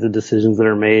the kinds of decisions that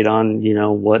are made on,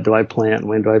 what do I plant,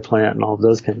 when do I plant, and all of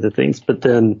those kinds of things. But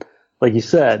then, like you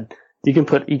said, you can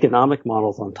put economic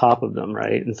models on top of them,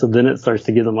 right? And so then it starts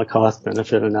to give them a cost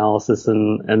benefit analysis,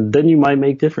 and then you might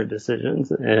make different decisions.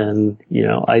 And,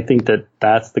 I think that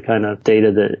that's the kind of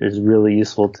data that is really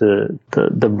useful to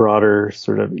the broader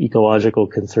sort of ecological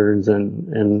concerns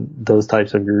and those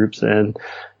types of groups. And,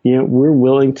 we're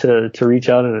willing to reach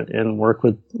out and work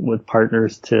with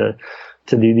partners to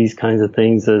do these kinds of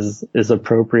things as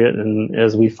appropriate and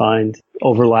as we find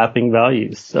overlapping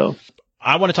values. So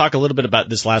I want to talk a little bit about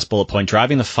this last bullet point,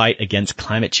 driving the fight against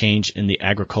climate change in the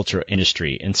agricultural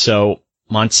industry. And so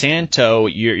Monsanto,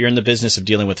 you're in the business of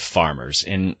dealing with farmers,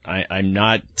 and I'm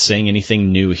not saying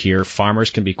anything new here. Farmers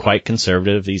can be quite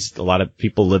conservative. A lot of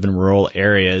people live in rural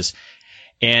areas.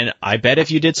 And I bet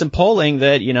if you did some polling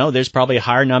that, there's probably a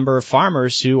higher number of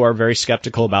farmers who are very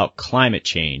skeptical about climate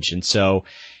change. And so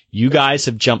you guys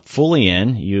have jumped fully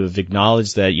in. You've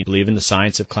acknowledged that you believe in the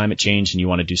science of climate change and you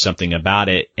want to do something about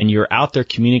it. And you're out there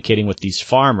communicating with these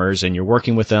farmers and you're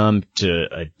working with them to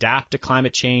adapt to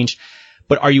climate change.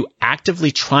 But are you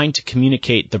actively trying to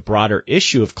communicate the broader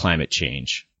issue of climate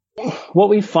change? What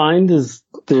we find is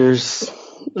there's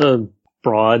a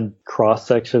broad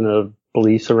cross-section of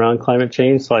beliefs around climate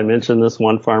change. So I mentioned this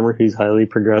one farmer who's highly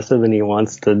progressive and he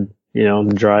wants to,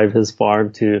 drive his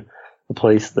farm to a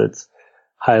place that's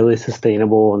highly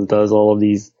sustainable and does all of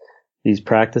these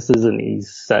practices, and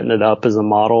he's setting it up as a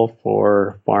model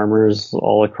for farmers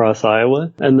all across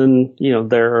Iowa. And then,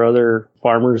 there are other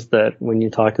farmers that when you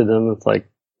talk to them, it's like,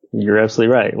 you're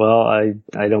absolutely right. Well,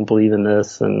 I don't believe in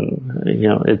this. And,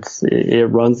 it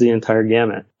runs the entire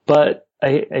gamut. But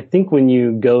I think when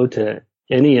you go to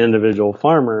any individual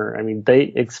farmer, they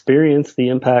experience the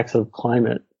impacts of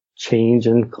climate change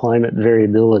and climate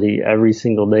variability every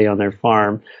single day on their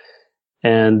farm.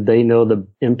 And they know the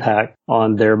impact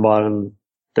on their bottom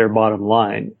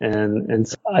line. And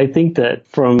so I think that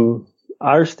from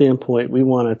our standpoint, we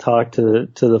want to talk to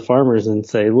the farmers and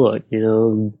say, look,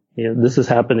 this is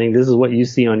happening. This is what you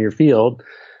see on your field.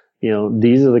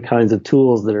 These are the kinds of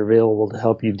tools that are available to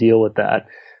help you deal with that.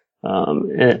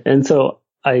 And so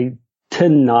I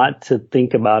tend not to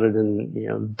think about it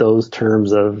in, those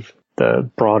terms of the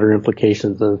broader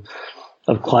implications of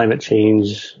of climate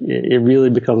change, it really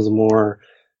becomes a more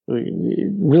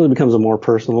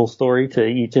personal story to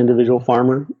each individual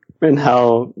farmer, and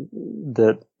how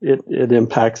that it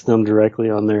impacts them directly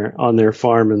on their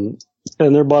farm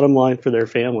and their bottom line for their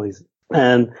families.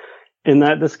 And in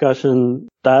that discussion,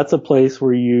 that's a place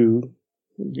where you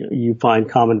find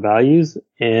common values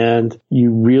and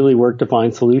you really work to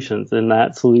find solutions. And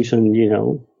that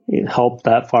solution, help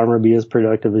that farmer be as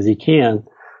productive as he can.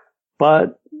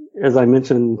 But as I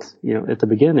mentioned, at the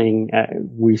beginning,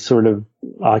 we sort of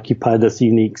occupy this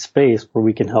unique space where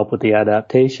we can help with the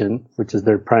adaptation, which is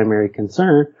their primary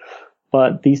concern.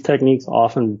 But these techniques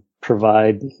often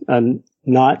provide a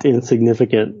not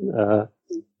insignificant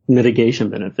mitigation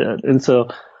benefit. And so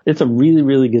it's a really,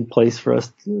 really good place for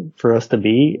us to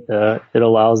be. It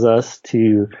allows us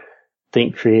to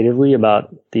think creatively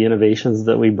about the innovations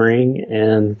that we bring.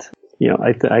 And,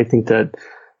 I think that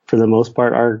for the most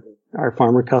part, our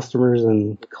farmer customers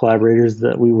and collaborators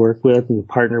that we work with and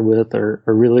partner with are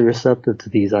really receptive to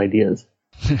these ideas.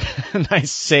 Nice,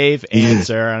 safe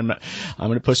answer. I'm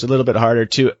going to push a little bit harder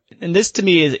too. And this to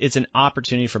me it's an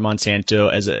opportunity for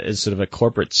Monsanto as sort of a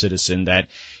corporate citizen, that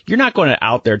you're not going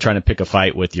out there trying to pick a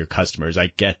fight with your customers. I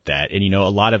get that. And a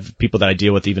lot of people that I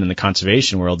deal with, even in the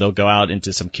conservation world, they'll go out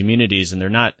into some communities and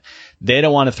they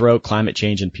don't want to throw climate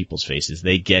change in people's faces.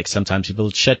 Sometimes people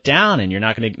shut down and you're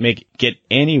not going to get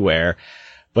anywhere.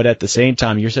 But at the same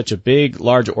time, you're such a big,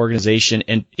 large organization.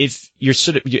 And if you're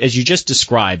sort of, as you just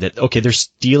described, that, okay, they're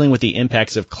dealing with the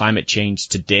impacts of climate change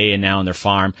today and now on their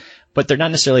farm, but they're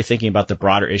not necessarily thinking about the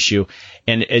broader issue.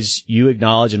 And as you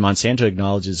acknowledge and Monsanto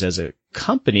acknowledges as a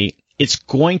company, it's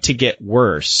going to get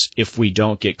worse if we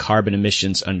don't get carbon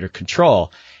emissions under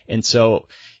control. And so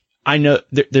I know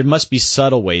there must be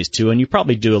subtle ways too, and you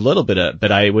probably do a little bit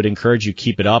but I would encourage you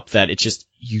keep it up, that it's just,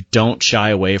 you don't shy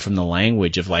away from the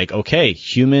language of like, okay,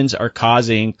 humans are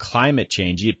causing climate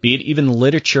change, be it even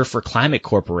literature for Climate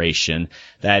Corporation,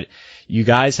 that you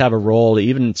guys have a role,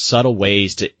 even subtle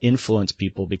ways to influence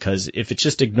people, because if it's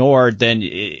just ignored, then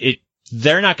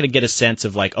they're not going to get a sense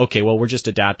of like, okay, well, we're just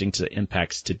adapting to the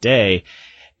impacts today.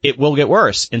 It will get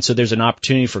worse. And so there's an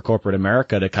opportunity for corporate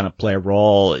America to kind of play a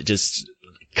role. Just,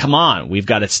 come on, we've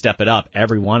got to step it up,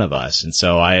 every one of us. And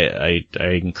so I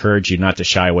encourage you not to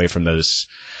shy away from those.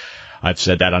 I've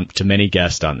said that to many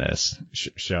guests on this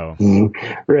show.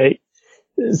 Right.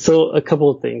 So a couple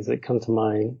of things that come to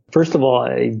mind. First of all,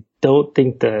 I don't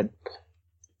think that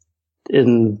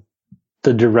in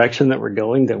the direction that we're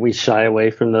going, that we shy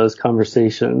away from those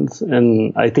conversations.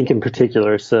 And I think in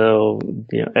particular, so,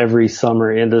 every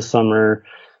summer, end of summer,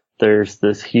 there's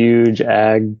this huge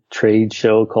ag trade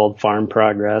show called Farm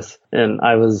Progress. And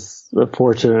I was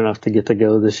fortunate enough to get to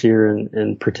go this year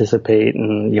and participate.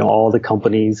 And, all the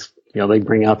companies, they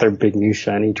bring out their big new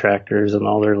shiny tractors and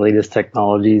all their latest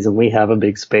technologies. And we have a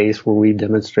big space where we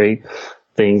demonstrate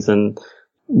things. And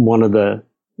one of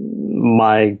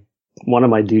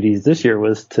my duties this year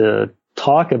was to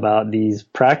talk about these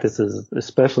practices,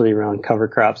 especially around cover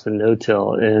crops and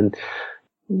no-till. And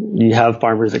you have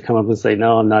farmers that come up and say,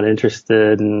 no, I'm not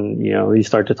interested. And, you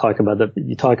start to talk about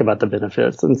the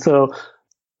benefits. And so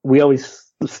we always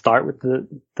start with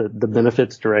the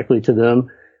benefits directly to them.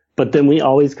 But then we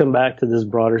always come back to this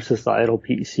broader societal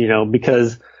piece,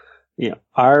 because,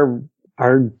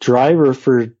 our driver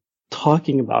for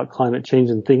talking about climate change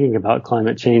and thinking about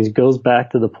climate change goes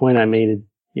back to the point I made,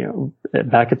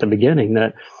 back at the beginning,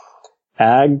 that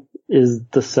ag is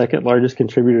the second largest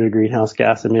contributor to greenhouse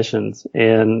gas emissions,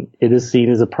 and it is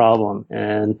seen as a problem.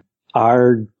 And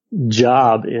our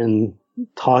job in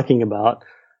talking about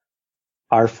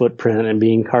our footprint and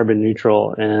being carbon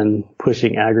neutral and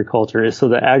pushing agriculture is so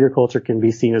that agriculture can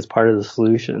be seen as part of the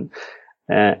solution.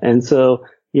 And so,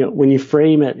 when you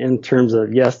frame it in terms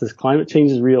of, yes, this climate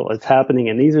change is real, it's happening,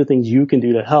 and these are things you can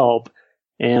do to help.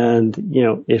 And,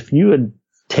 if you would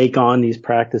take on these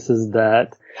practices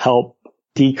that help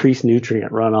decrease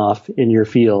nutrient runoff in your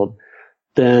field,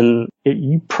 then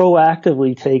you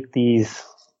proactively take these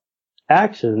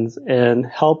actions and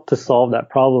help to solve that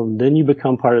problem. Then you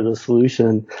become part of the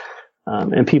solution.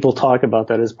 And people talk about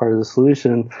that as part of the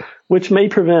solution, which may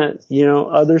prevent,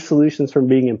 other solutions from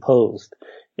being imposed.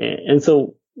 And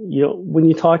so, when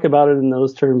you talk about it in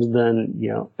those terms,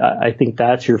 then, I think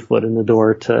that's your foot in the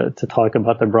door to talk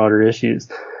about the broader issues.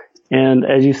 And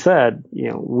as you said,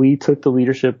 we took the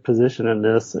leadership position in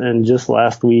this. And just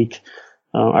last week,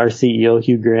 our CEO,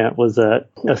 Hugh Grant, was at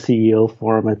a CEO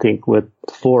forum, I think, with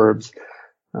Forbes.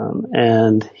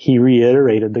 And he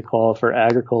reiterated the call for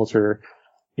agriculture,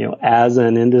 as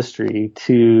an industry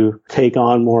to take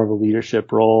on more of a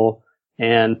leadership role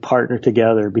and partner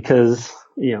together, because,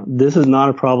 this is not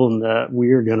a problem that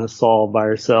we're going to solve by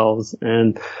ourselves.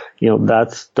 And,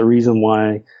 that's the reason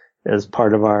why, as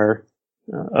part of our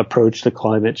approach to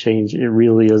climate change, it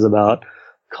really is about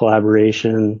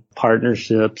collaboration,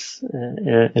 partnerships,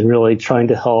 and really trying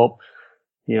to help,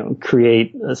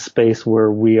 create a space where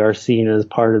we are seen as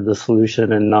part of the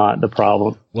solution and not the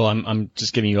problem. Well, I'm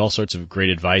just giving you all sorts of great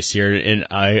advice here, and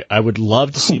I would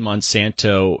love to see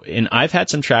Monsanto, and I've had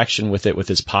some traction with it with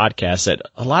this podcast that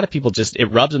a lot of people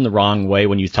it rubs them the wrong way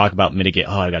when you talk about mitigate.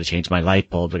 Oh, I got to change my light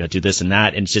bulb. I got to do this and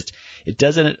that. And it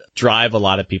doesn't drive a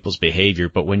lot of people's behavior.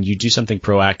 But when you do something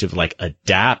proactive like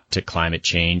adapt to climate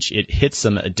change, it hits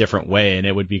them a different way. And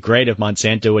it would be great if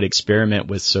Monsanto would experiment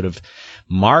with sort of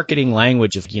marketing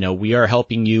language of, we are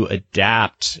helping you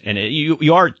adapt. And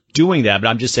you are doing that, but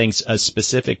I'm just saying a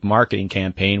specific marketing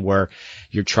campaign where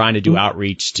you're trying to do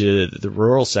outreach to the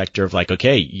rural sector of like,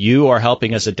 okay, you are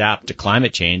helping us adapt to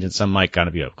climate change, and some might kind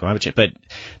of be climate change, but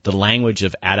the language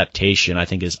of adaptation, I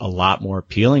think, is a lot more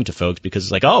appealing to folks because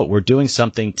it's like, oh, we're doing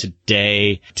something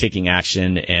today, taking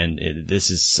action, and this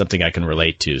is something I can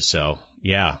relate to. So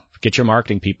yeah, get your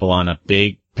marketing people on a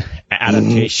big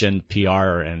adaptation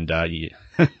PR, and I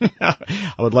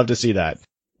would love to see that.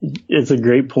 It's a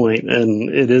great point, and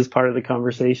it is part of the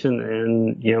conversation,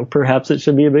 and, perhaps it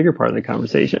should be a bigger part of the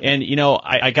conversation. And,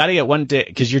 I got to get one day,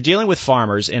 because you're dealing with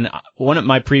farmers, and one of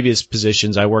my previous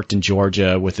positions, I worked in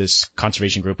Georgia with this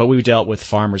conservation group, but we dealt with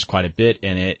farmers quite a bit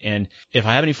in it. And if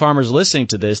I have any farmers listening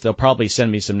to this, they'll probably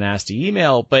send me some nasty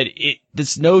email, but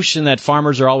this notion that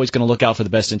farmers are always going to look out for the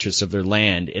best interests of their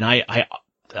land, and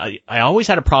I always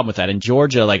had a problem with that. In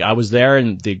Georgia, like I was there,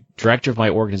 and the director of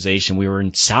my organization, we were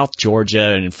in South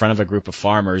Georgia and in front of a group of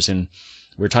farmers, and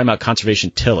we were talking about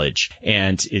conservation tillage.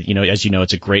 And, as you know,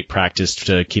 it's a great practice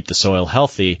to keep the soil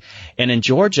healthy. And in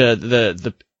Georgia,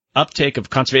 the uptake of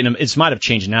conservation, it might have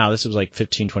changed now. This was like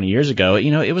 15, 20 years ago.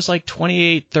 It was like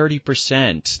 28,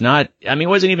 30%. It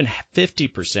wasn't even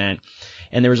 50%.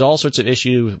 And there was all sorts of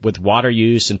issues with water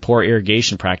use and poor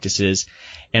irrigation practices.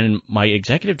 And my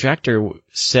executive director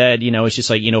said, it's just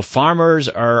like, farmers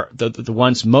are the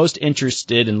ones most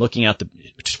interested in looking out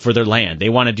for their land. They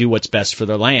want to do what's best for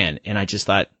their land. And I just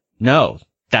thought, no,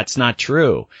 that's not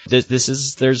true.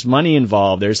 There's money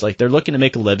involved. They're looking to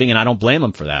make a living, and I don't blame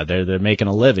them for that. They're making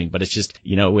a living, but it's just,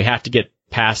 we have to get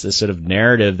past this sort of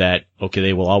narrative that, okay,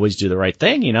 they will always do the right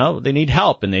thing. They need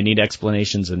help, and they need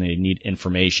explanations, and they need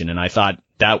information. And I thought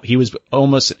that he was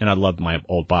almost, and I loved my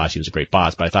old boss. He was a great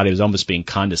boss, but I thought he was almost being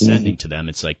condescending to them.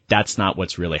 It's like, that's not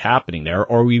what's really happening there.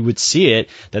 Or we would see it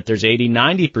that there's 80,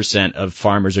 90% of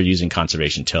farmers are using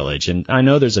conservation tillage. And I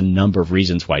know there's a number of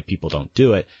reasons why people don't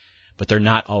do it, but they're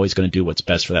not always going to do what's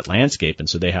best for that landscape. And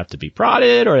so they have to be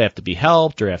prodded, or they have to be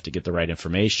helped, or have to get the right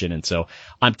information. And so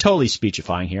I'm totally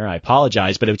speechifying here. I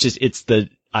apologize, but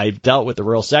I've dealt with the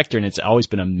rural sector, and it's always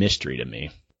been a mystery to me.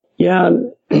 Yeah.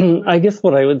 I guess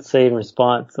what I would say in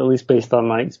response, at least based on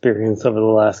my experience over the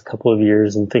last couple of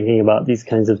years and thinking about these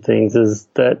kinds of things, is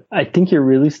that I think you're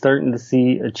really starting to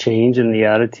see a change in the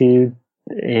attitude.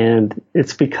 And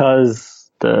it's because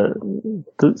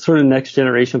the sort of next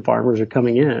generation farmers are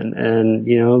coming in,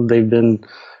 and, they've been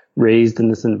raised in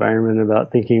this environment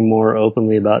about thinking more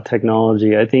openly about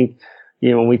technology. I think,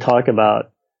 when we talk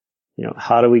about,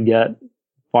 how do we get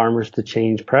farmers to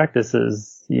change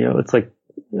practices, it's like,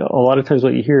 a lot of times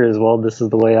what you hear is, well, this is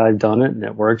the way I've done it, and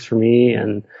it works for me,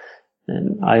 and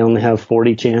I only have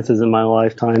 40 chances in my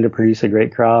lifetime to produce a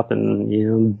great crop,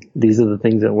 and, these are the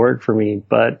things that work for me.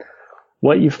 But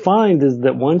what you find is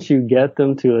that once you get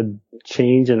them to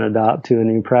change and adopt to a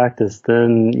new practice,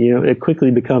 then, it quickly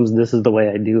becomes, this is the way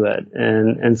I do it.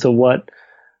 And so what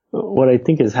I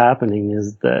think is happening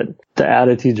is that the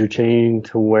attitudes are changing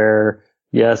to where,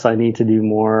 yes, I need to do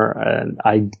more, and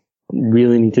I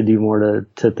really need to do more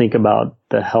to think about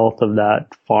the health of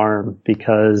that farm,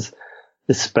 because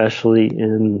especially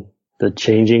in the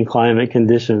changing climate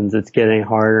conditions, it's getting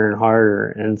harder and harder.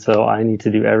 And so I need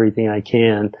to do everything I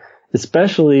can,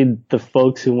 especially the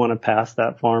folks who want to pass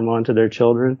that farm on to their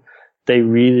children. They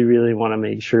really, really want to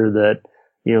make sure that,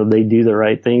 they do the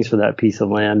right things for that piece of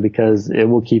land, because it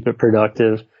will keep it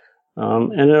productive.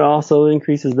 And it also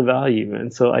increases the value.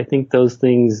 And so I think those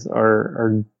things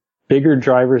are bigger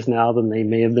drivers now than they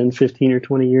may have been 15 or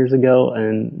 20 years ago.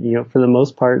 And, for the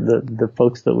most part, the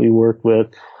folks that we work with,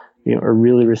 are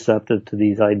really receptive to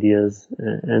these ideas.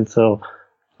 And so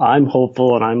I'm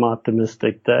hopeful and I'm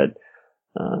optimistic that,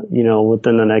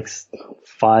 within the next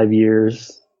 5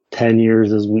 years, 10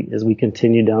 years, as we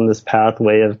continue down this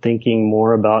pathway of thinking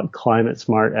more about climate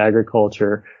smart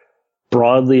agriculture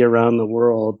broadly around the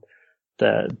world,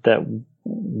 that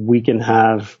we can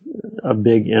have a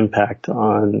big impact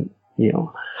on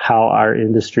how our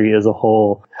industry as a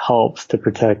whole helps to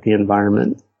protect the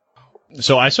environment.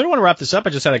 So I sort of want to wrap this up. I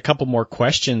just had a couple more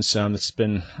questions. It's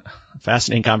been a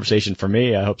fascinating conversation for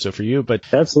me. I hope so for you. But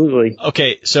absolutely.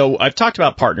 Okay, so I've talked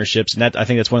about partnerships, and I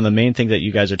think that's one of the main things that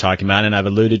you guys are talking about. And I've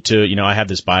alluded to, I have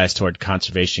this bias toward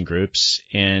conservation groups,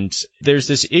 and there's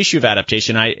this issue of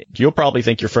adaptation. You'll probably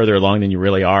think you're further along than you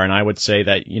really are, and I would say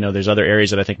that there's other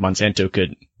areas that I think Monsanto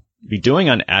could be doing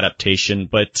on adaptation,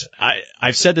 but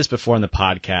I've said this before in the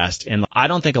podcast, and I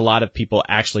don't think a lot of people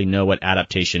actually know what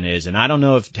adaptation is. And I don't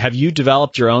know have you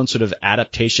developed your own sort of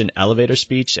adaptation elevator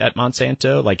speech at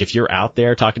Monsanto? Like if you're out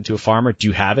there talking to a farmer, do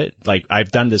you have it? Like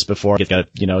I've done this before, get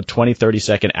a 20, 30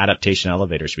 second adaptation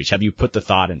elevator speech. Have you put the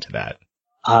thought into that?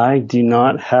 I do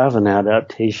not have an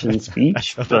adaptation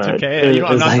speech. That's okay.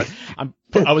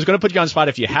 I was going to put you on the spot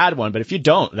if you had one, but if you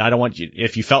don't, I don't want you.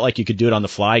 If you felt like you could do it on the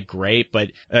fly, great.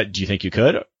 But do you think you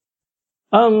could?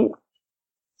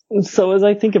 So as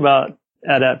I think about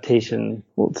adaptation,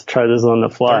 let's try this on the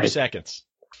fly. 30 seconds.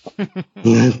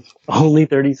 Only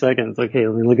 30 seconds. Okay,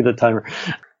 let me look at the timer.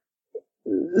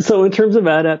 So in terms of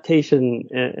adaptation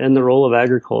and the role of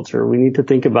agriculture, we need to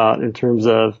think about in terms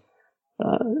of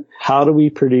how do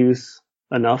we produce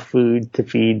enough food to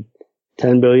feed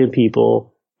 10 billion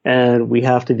people, and we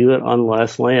have to do it on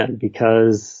less land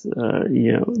because,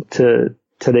 to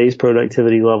today's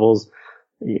productivity levels,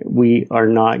 we are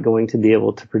not going to be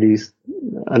able to produce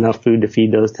enough food to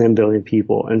feed those 10 billion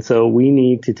people. And so we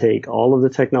need to take all of the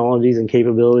technologies and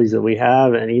capabilities that we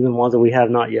have, and even ones that we have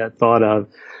not yet thought of,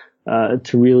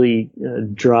 to really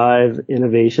drive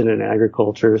innovation in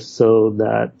agriculture so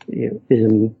that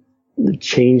in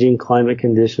changing climate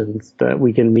conditions that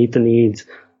we can meet the needs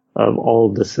of all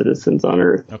of the citizens on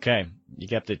Earth. Okay. You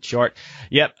kept it short.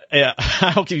 Yep.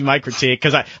 I'll give you my critique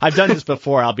because I've done this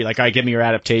before. I'll be like, all right, give me your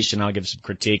adaptation. I'll give some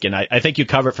critique. And I think you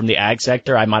cover it from the ag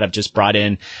sector. I might have just brought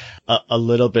in a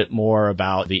little bit more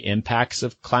about the impacts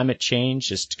of climate change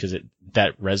just because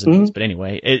that resonates. Mm-hmm. But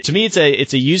anyway, to me, it's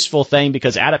a useful thing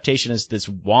because adaptation is this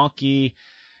wonky,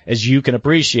 as you can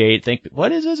appreciate, think,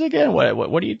 what is this again? What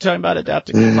are you talking about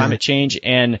adapting to climate change?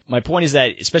 And my point is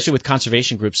that, especially with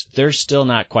conservation groups, they're still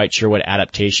not quite sure what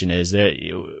adaptation is.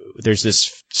 There's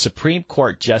this Supreme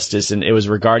Court justice, and it was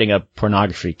regarding a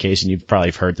pornography case, and you've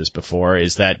probably heard this before,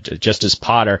 is that Justice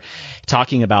Potter,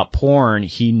 talking about porn,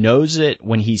 he knows it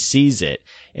when he sees it.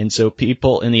 And so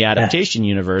people in the adaptation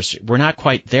universe, we're not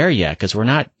quite there yet because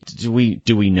do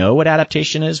we know what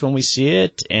adaptation is when we see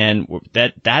it? And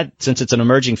that since it's an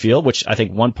emerging field, which I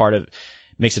think one part of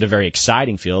makes it a very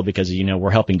exciting field because,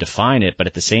 we're helping define it, but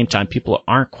at the same time, people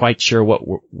aren't quite sure what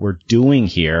we're doing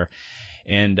here.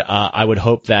 And, I would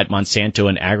hope that Monsanto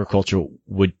and agriculture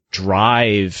would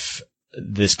drive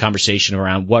this conversation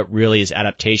around what really is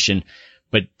adaptation,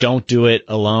 but don't do it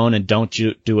alone and don't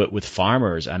do it with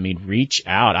farmers. I mean, reach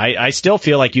out. I still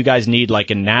feel like you guys need like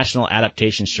a national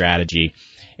adaptation strategy,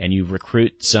 and you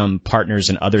recruit some partners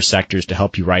in other sectors to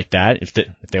help you write that if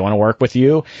they want to work with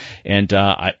you. And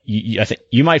I think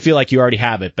you might feel like you already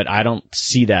have it, but I don't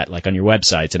see that like on your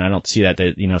websites, and I don't see that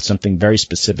something very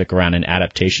specific around an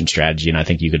adaptation strategy. And I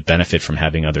think you could benefit from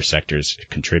having other sectors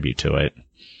contribute to it.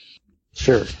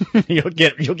 Sure. You'll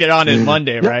get on it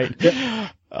Monday, right?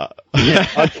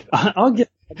 I'll get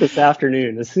it this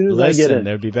afternoon as soon as I get it.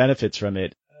 There'd be benefits from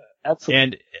it. Absolutely.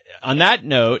 And on that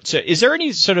note, so is there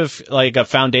any sort of like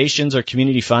foundations or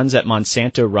community funds that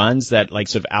Monsanto runs that like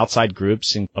sort of outside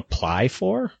groups can apply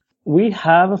for? We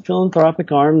have a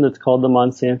philanthropic arm that's called the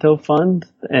Monsanto Fund,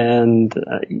 and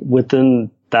within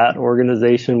that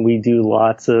organization, we do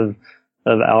lots of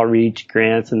outreach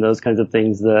grants and those kinds of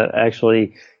things that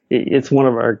actually, it's one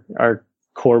of our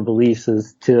core beliefs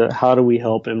is to how do we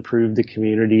help improve the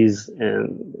communities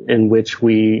in which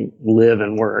we live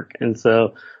and work. And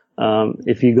so,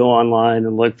 if you go online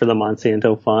and look for the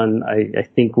Monsanto Fund, I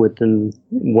think within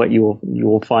what you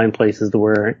will find places to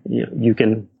where you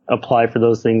can apply for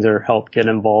those things or help get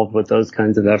involved with those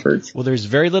kinds of efforts. Well, there's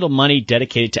very little money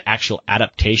dedicated to actual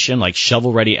adaptation, like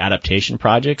shovel-ready adaptation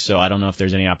projects. So I don't know if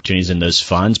there's any opportunities in those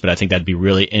funds, but I think that'd be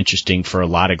really interesting for a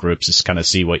lot of groups to kind of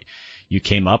see what you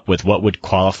came up with, what would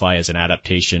qualify as an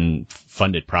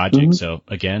adaptation-funded project. Mm-hmm. So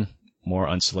again, more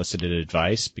unsolicited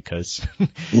advice because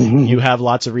you have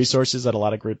lots of resources that a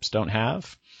lot of groups don't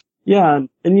have. Yeah.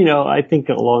 And, I think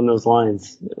along those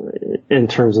lines, in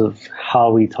terms of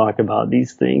how we talk about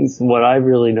these things, what I've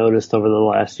really noticed over the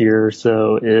last year or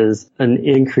so is an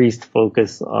increased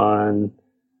focus on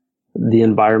the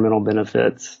environmental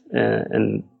benefits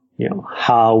and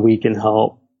how we can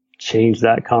help change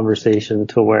that conversation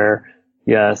to where,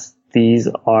 yes, these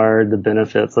are the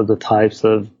benefits of the types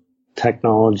of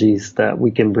technologies that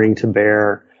we can bring to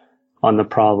bear on the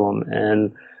problem.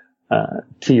 And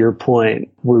to your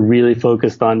point, we're really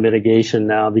focused on mitigation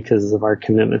now because of our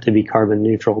commitment to be carbon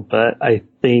neutral. But I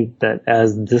think that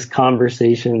as this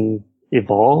conversation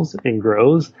evolves and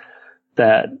grows,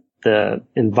 that the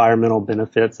environmental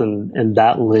benefits and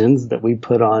that lens that we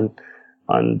put on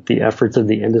the efforts of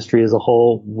the industry as a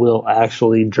whole will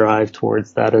actually drive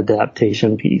towards that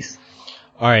adaptation piece.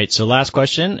 All right. So last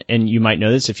question, and you might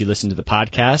know this if you listen to the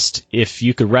podcast. If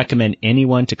you could recommend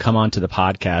anyone to come onto the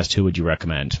podcast, who would you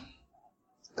recommend?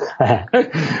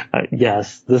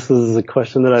 Yes, this is a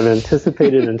question that I've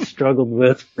anticipated and struggled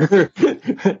with for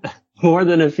more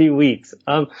than a few weeks.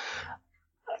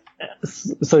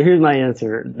 So here's my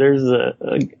answer. There's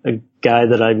a guy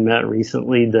that I met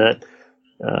recently that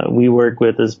we work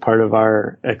with as part of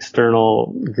our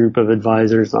external group of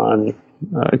advisors on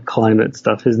climate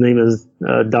stuff. His name is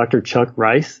Dr. Chuck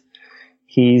Rice.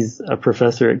 He's a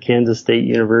professor at Kansas State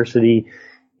University.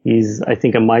 He's, I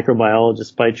think, a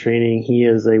microbiologist by training. He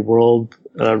is a world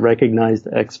recognized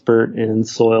expert in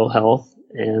soil health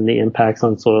and the impacts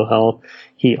on soil health.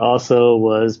 He also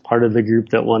was part of the group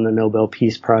that won the Nobel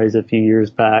Peace Prize a few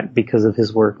years back because of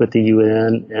his work with the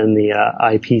UN and the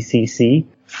IPCC.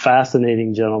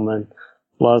 Fascinating gentleman.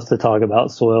 Loves to talk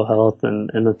about soil health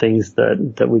and the things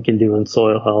that we can do in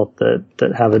soil health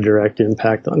that have a direct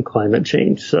impact on climate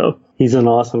change. So he's an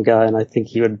awesome guy, and I think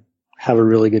he would have a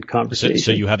really good conversation.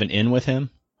 So you have an in with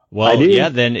him? Well, I do. Yeah,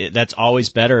 then that's always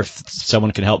better if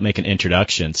someone can help make an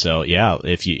introduction. So yeah,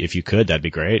 if you could, that'd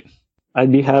be great.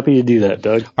 I'd be happy to do that,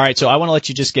 Doug. All right. So I want to let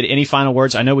you just get any final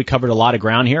words. I know we covered a lot of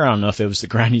ground here. I don't know if it was the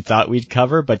ground you thought we'd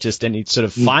cover, but just any sort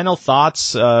of final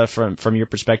thoughts, from your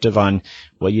perspective on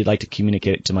what you'd like to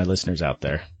communicate to my listeners out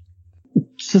there.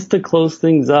 Just to close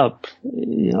things up,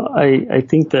 I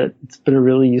think that it's been a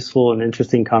really useful and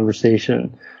interesting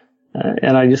conversation.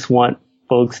 And I just want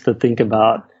folks to think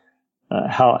about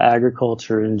how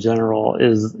agriculture in general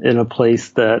is in a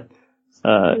place that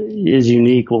is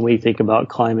unique when we think about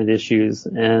climate issues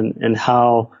and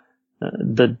how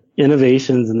the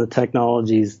innovations and the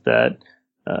technologies that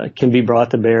can be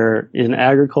brought to bear in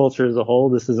agriculture as a whole.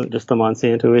 This isn't just a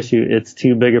Monsanto issue. It's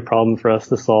too big a problem for us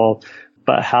to solve,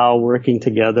 but how working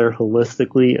together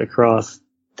holistically across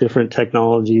different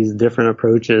technologies, different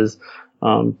approaches,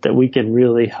 that we can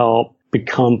really help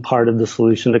become part of the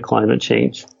solution to climate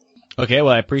change. Okay,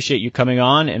 well, I appreciate you coming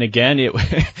on. And again,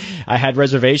 I had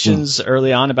reservations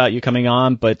early on about you coming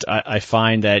on, but I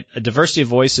find that a diversity of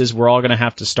voices, we're all going to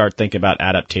have to start thinking about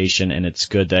adaptation. And it's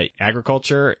good that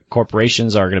agriculture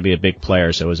corporations are going to be a big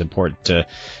player. So it was important to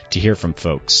hear from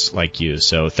folks like you.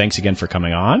 So thanks again for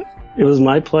coming on. It was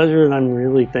my pleasure, and I'm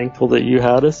really thankful that you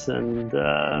had us, and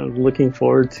looking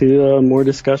forward to more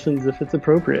discussions if it's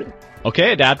appropriate.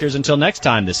 Okay, Adapters, until next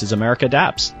time, this is America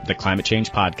Adapts, the Climate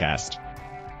Change Podcast.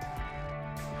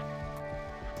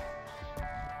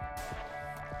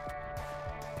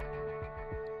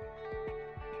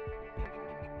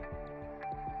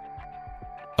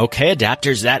 Okay,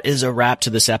 Adapters, that is a wrap to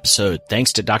this episode.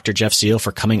 Thanks to Dr. Jeff Seal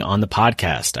for coming on the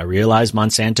podcast. I realize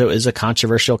Monsanto is a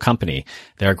controversial company.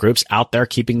 There are groups out there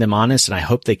keeping them honest, and I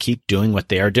hope they keep doing what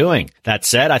they are doing. That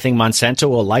said, I think Monsanto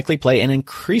will likely play an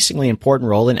increasingly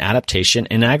important role in adaptation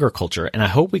in agriculture, and I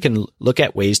hope we can look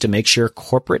at ways to make sure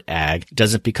corporate ag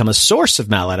doesn't become a source of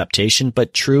maladaptation,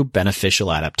 but true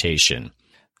beneficial adaptation.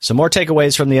 Some more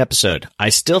takeaways from the episode. I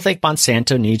still think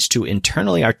Monsanto needs to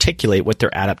internally articulate what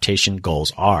their adaptation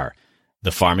goals are.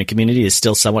 The farming community is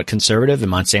still somewhat conservative,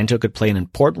 and Monsanto could play an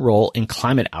important role in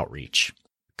climate outreach.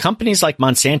 Companies like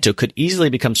Monsanto could easily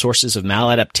become sources of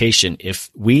maladaptation if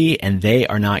we and they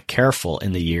are not careful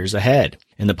in the years ahead.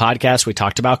 In the podcast, we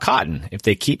talked about cotton. If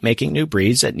they keep making new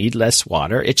breeds that need less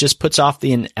water, it just puts off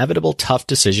the inevitable tough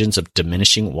decisions of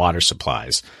diminishing water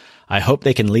supplies. I hope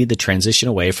they can lead the transition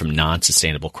away from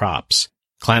non-sustainable crops.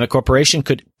 Climate Corporation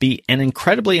could be an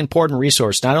incredibly important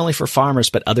resource not only for farmers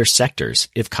but other sectors.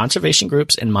 If conservation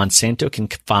groups and Monsanto can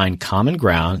find common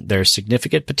ground, there is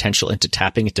significant potential into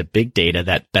tapping into big data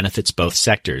that benefits both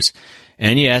sectors.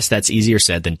 And yes, that's easier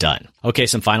said than done. Okay,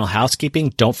 some final housekeeping.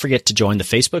 Don't forget to join the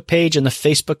Facebook page and the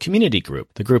Facebook community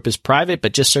group. The group is private,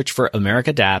 but just search for America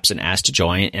Adapts and ask to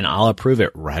join, and I'll approve it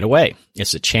right away.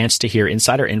 It's a chance to hear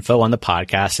insider info on the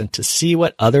podcast and to see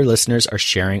what other listeners are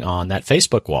sharing on that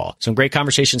Facebook wall. Some great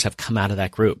conversations have come out of that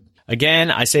group.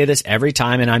 Again, I say this every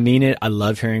time, and I mean it. I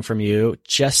love hearing from you.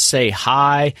 Just say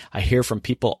hi. I hear from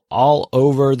people all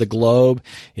over the globe.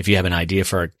 If you have an idea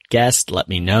for a guest, let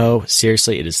me know.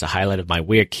 Seriously, it is the highlight of my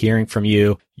week hearing from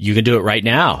you. You can do it right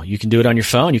now. You can do it on your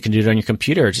phone. You can do it on your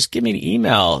computer. Just give me an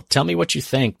email. Tell me what you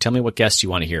think. Tell me what guests you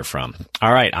want to hear from.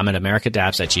 All right. I'm at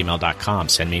americadapts@gmail.com.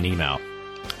 Send me an email.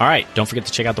 All right, don't forget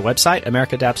to check out the website,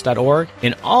 americaadapts.org,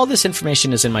 and all this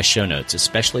information is in my show notes,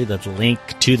 especially the link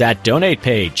to that donate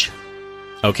page.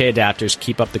 Okay, adapters,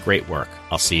 keep up the great work.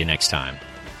 I'll see you next time.